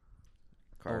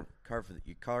 Carve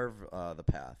the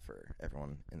path for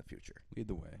everyone in the future. Lead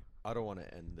the way. I don't want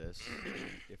to end this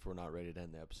if we're not ready to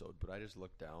end the episode, but I just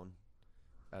looked down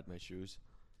at my shoes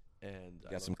and You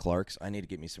got some Clarks? I need to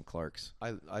get me some Clarks.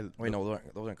 Wait, no,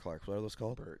 those aren't Clarks. What are those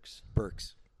called?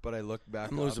 Burks. But I looked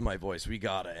back. I'm losing my voice. We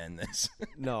gotta end this.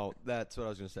 No, that's what I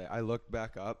was gonna say. I looked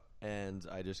back up and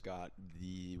I just got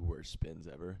the worst spins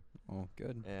ever, Oh,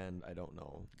 good. and I don't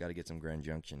know. Gotta get some Grand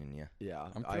Junction in you. Yeah,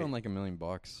 I'm feeling like $1 million.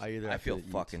 I either I have feel to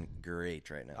eat- fucking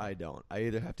great right now. I don't. I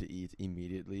either have to eat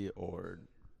immediately or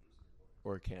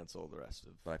cancel the rest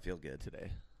of But I feel good.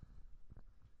 today.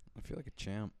 I feel like a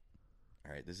champ.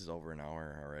 All right, this is over an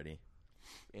hour already.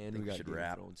 And think we we got should Game of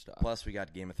wrap. Thrones stuff. Plus, we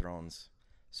got Game of Thrones.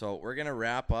 So we're gonna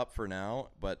wrap up for now.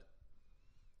 But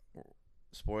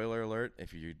spoiler alert: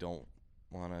 if you don't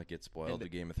want to get spoiled And-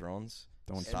 with Game of Thrones,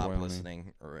 Don't stop spoil me.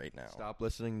 listening right now. Stop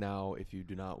listening now if you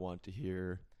do not want to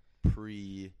hear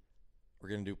pre. We're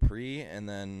gonna do pre, and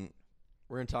then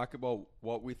We're going to talk about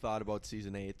what we thought about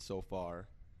season 8 so far,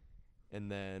 and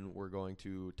then we're going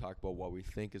to talk about what we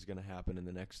think is going to happen in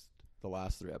the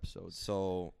last 3 episodes.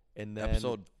 so And then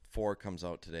episode 4 comes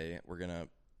out today. We're gonna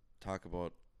talk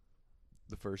about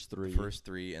the first the 3 first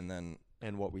 3, and then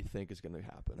and what we think is going to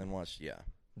happen. watch. Yeah,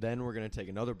 Then we're going to take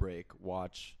another break,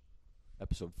 watch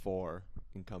episode 4,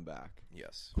 and come back.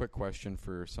 yes. Quick question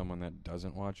for someone that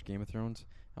doesn't watch Game of Thrones.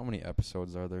 How many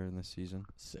episodes are there in this season?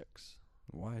 6.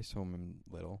 Why so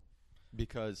little?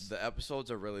 Because The episodes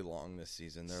are really long this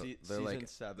season. They're season like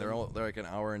 7, they're like an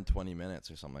hour and 20 minutes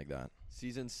or something like that.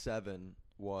 season 7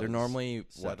 was They're normally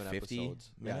 7 50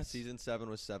 episodes. Yeah, minutes? season 7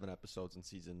 was 7 episodes, and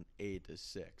season 8 is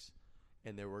 6.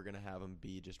 And they were going to have them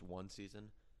be just one season,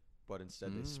 but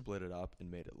instead they split it up and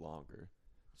made it longer.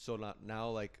 So now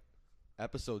like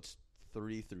episodes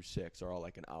 3 through 6 are all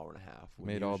like an hour and a half. when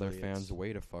Made all their usually fans it's-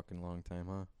 wait a fucking long time,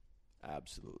 huh?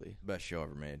 Absolutely. Best show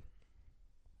ever made.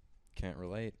 Can't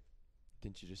relate.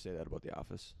 Didn't you just say that about The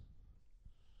Office?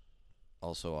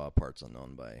 Also, Parts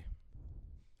Unknown by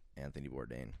Anthony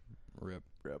Bourdain. Rip.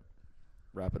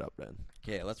 Wrap it up, Ben.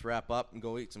 Okay, let's wrap up and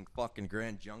go eat some fucking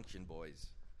Grand Junction, boys.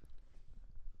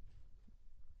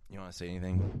 You want to say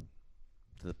anything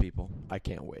to the people? I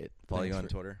can't wait. Follow you Thanks on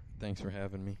for- Twitter. Thanks for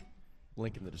having me.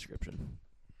 Link in the description.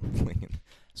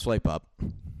 Swipe up.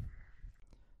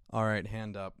 All right,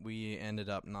 hand up. We ended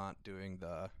up not doing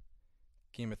the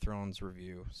Game of Thrones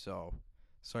review, so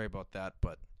sorry about that,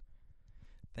 but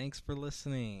thanks for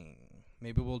listening.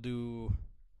 Maybe we'll do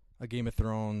a Game of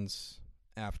Thrones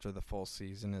after the full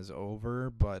season is over,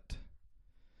 but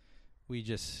we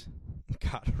just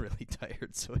got really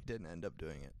tired, so we didn't end up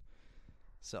doing it.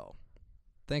 So,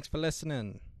 thanks for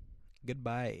listening.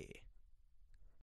 Goodbye.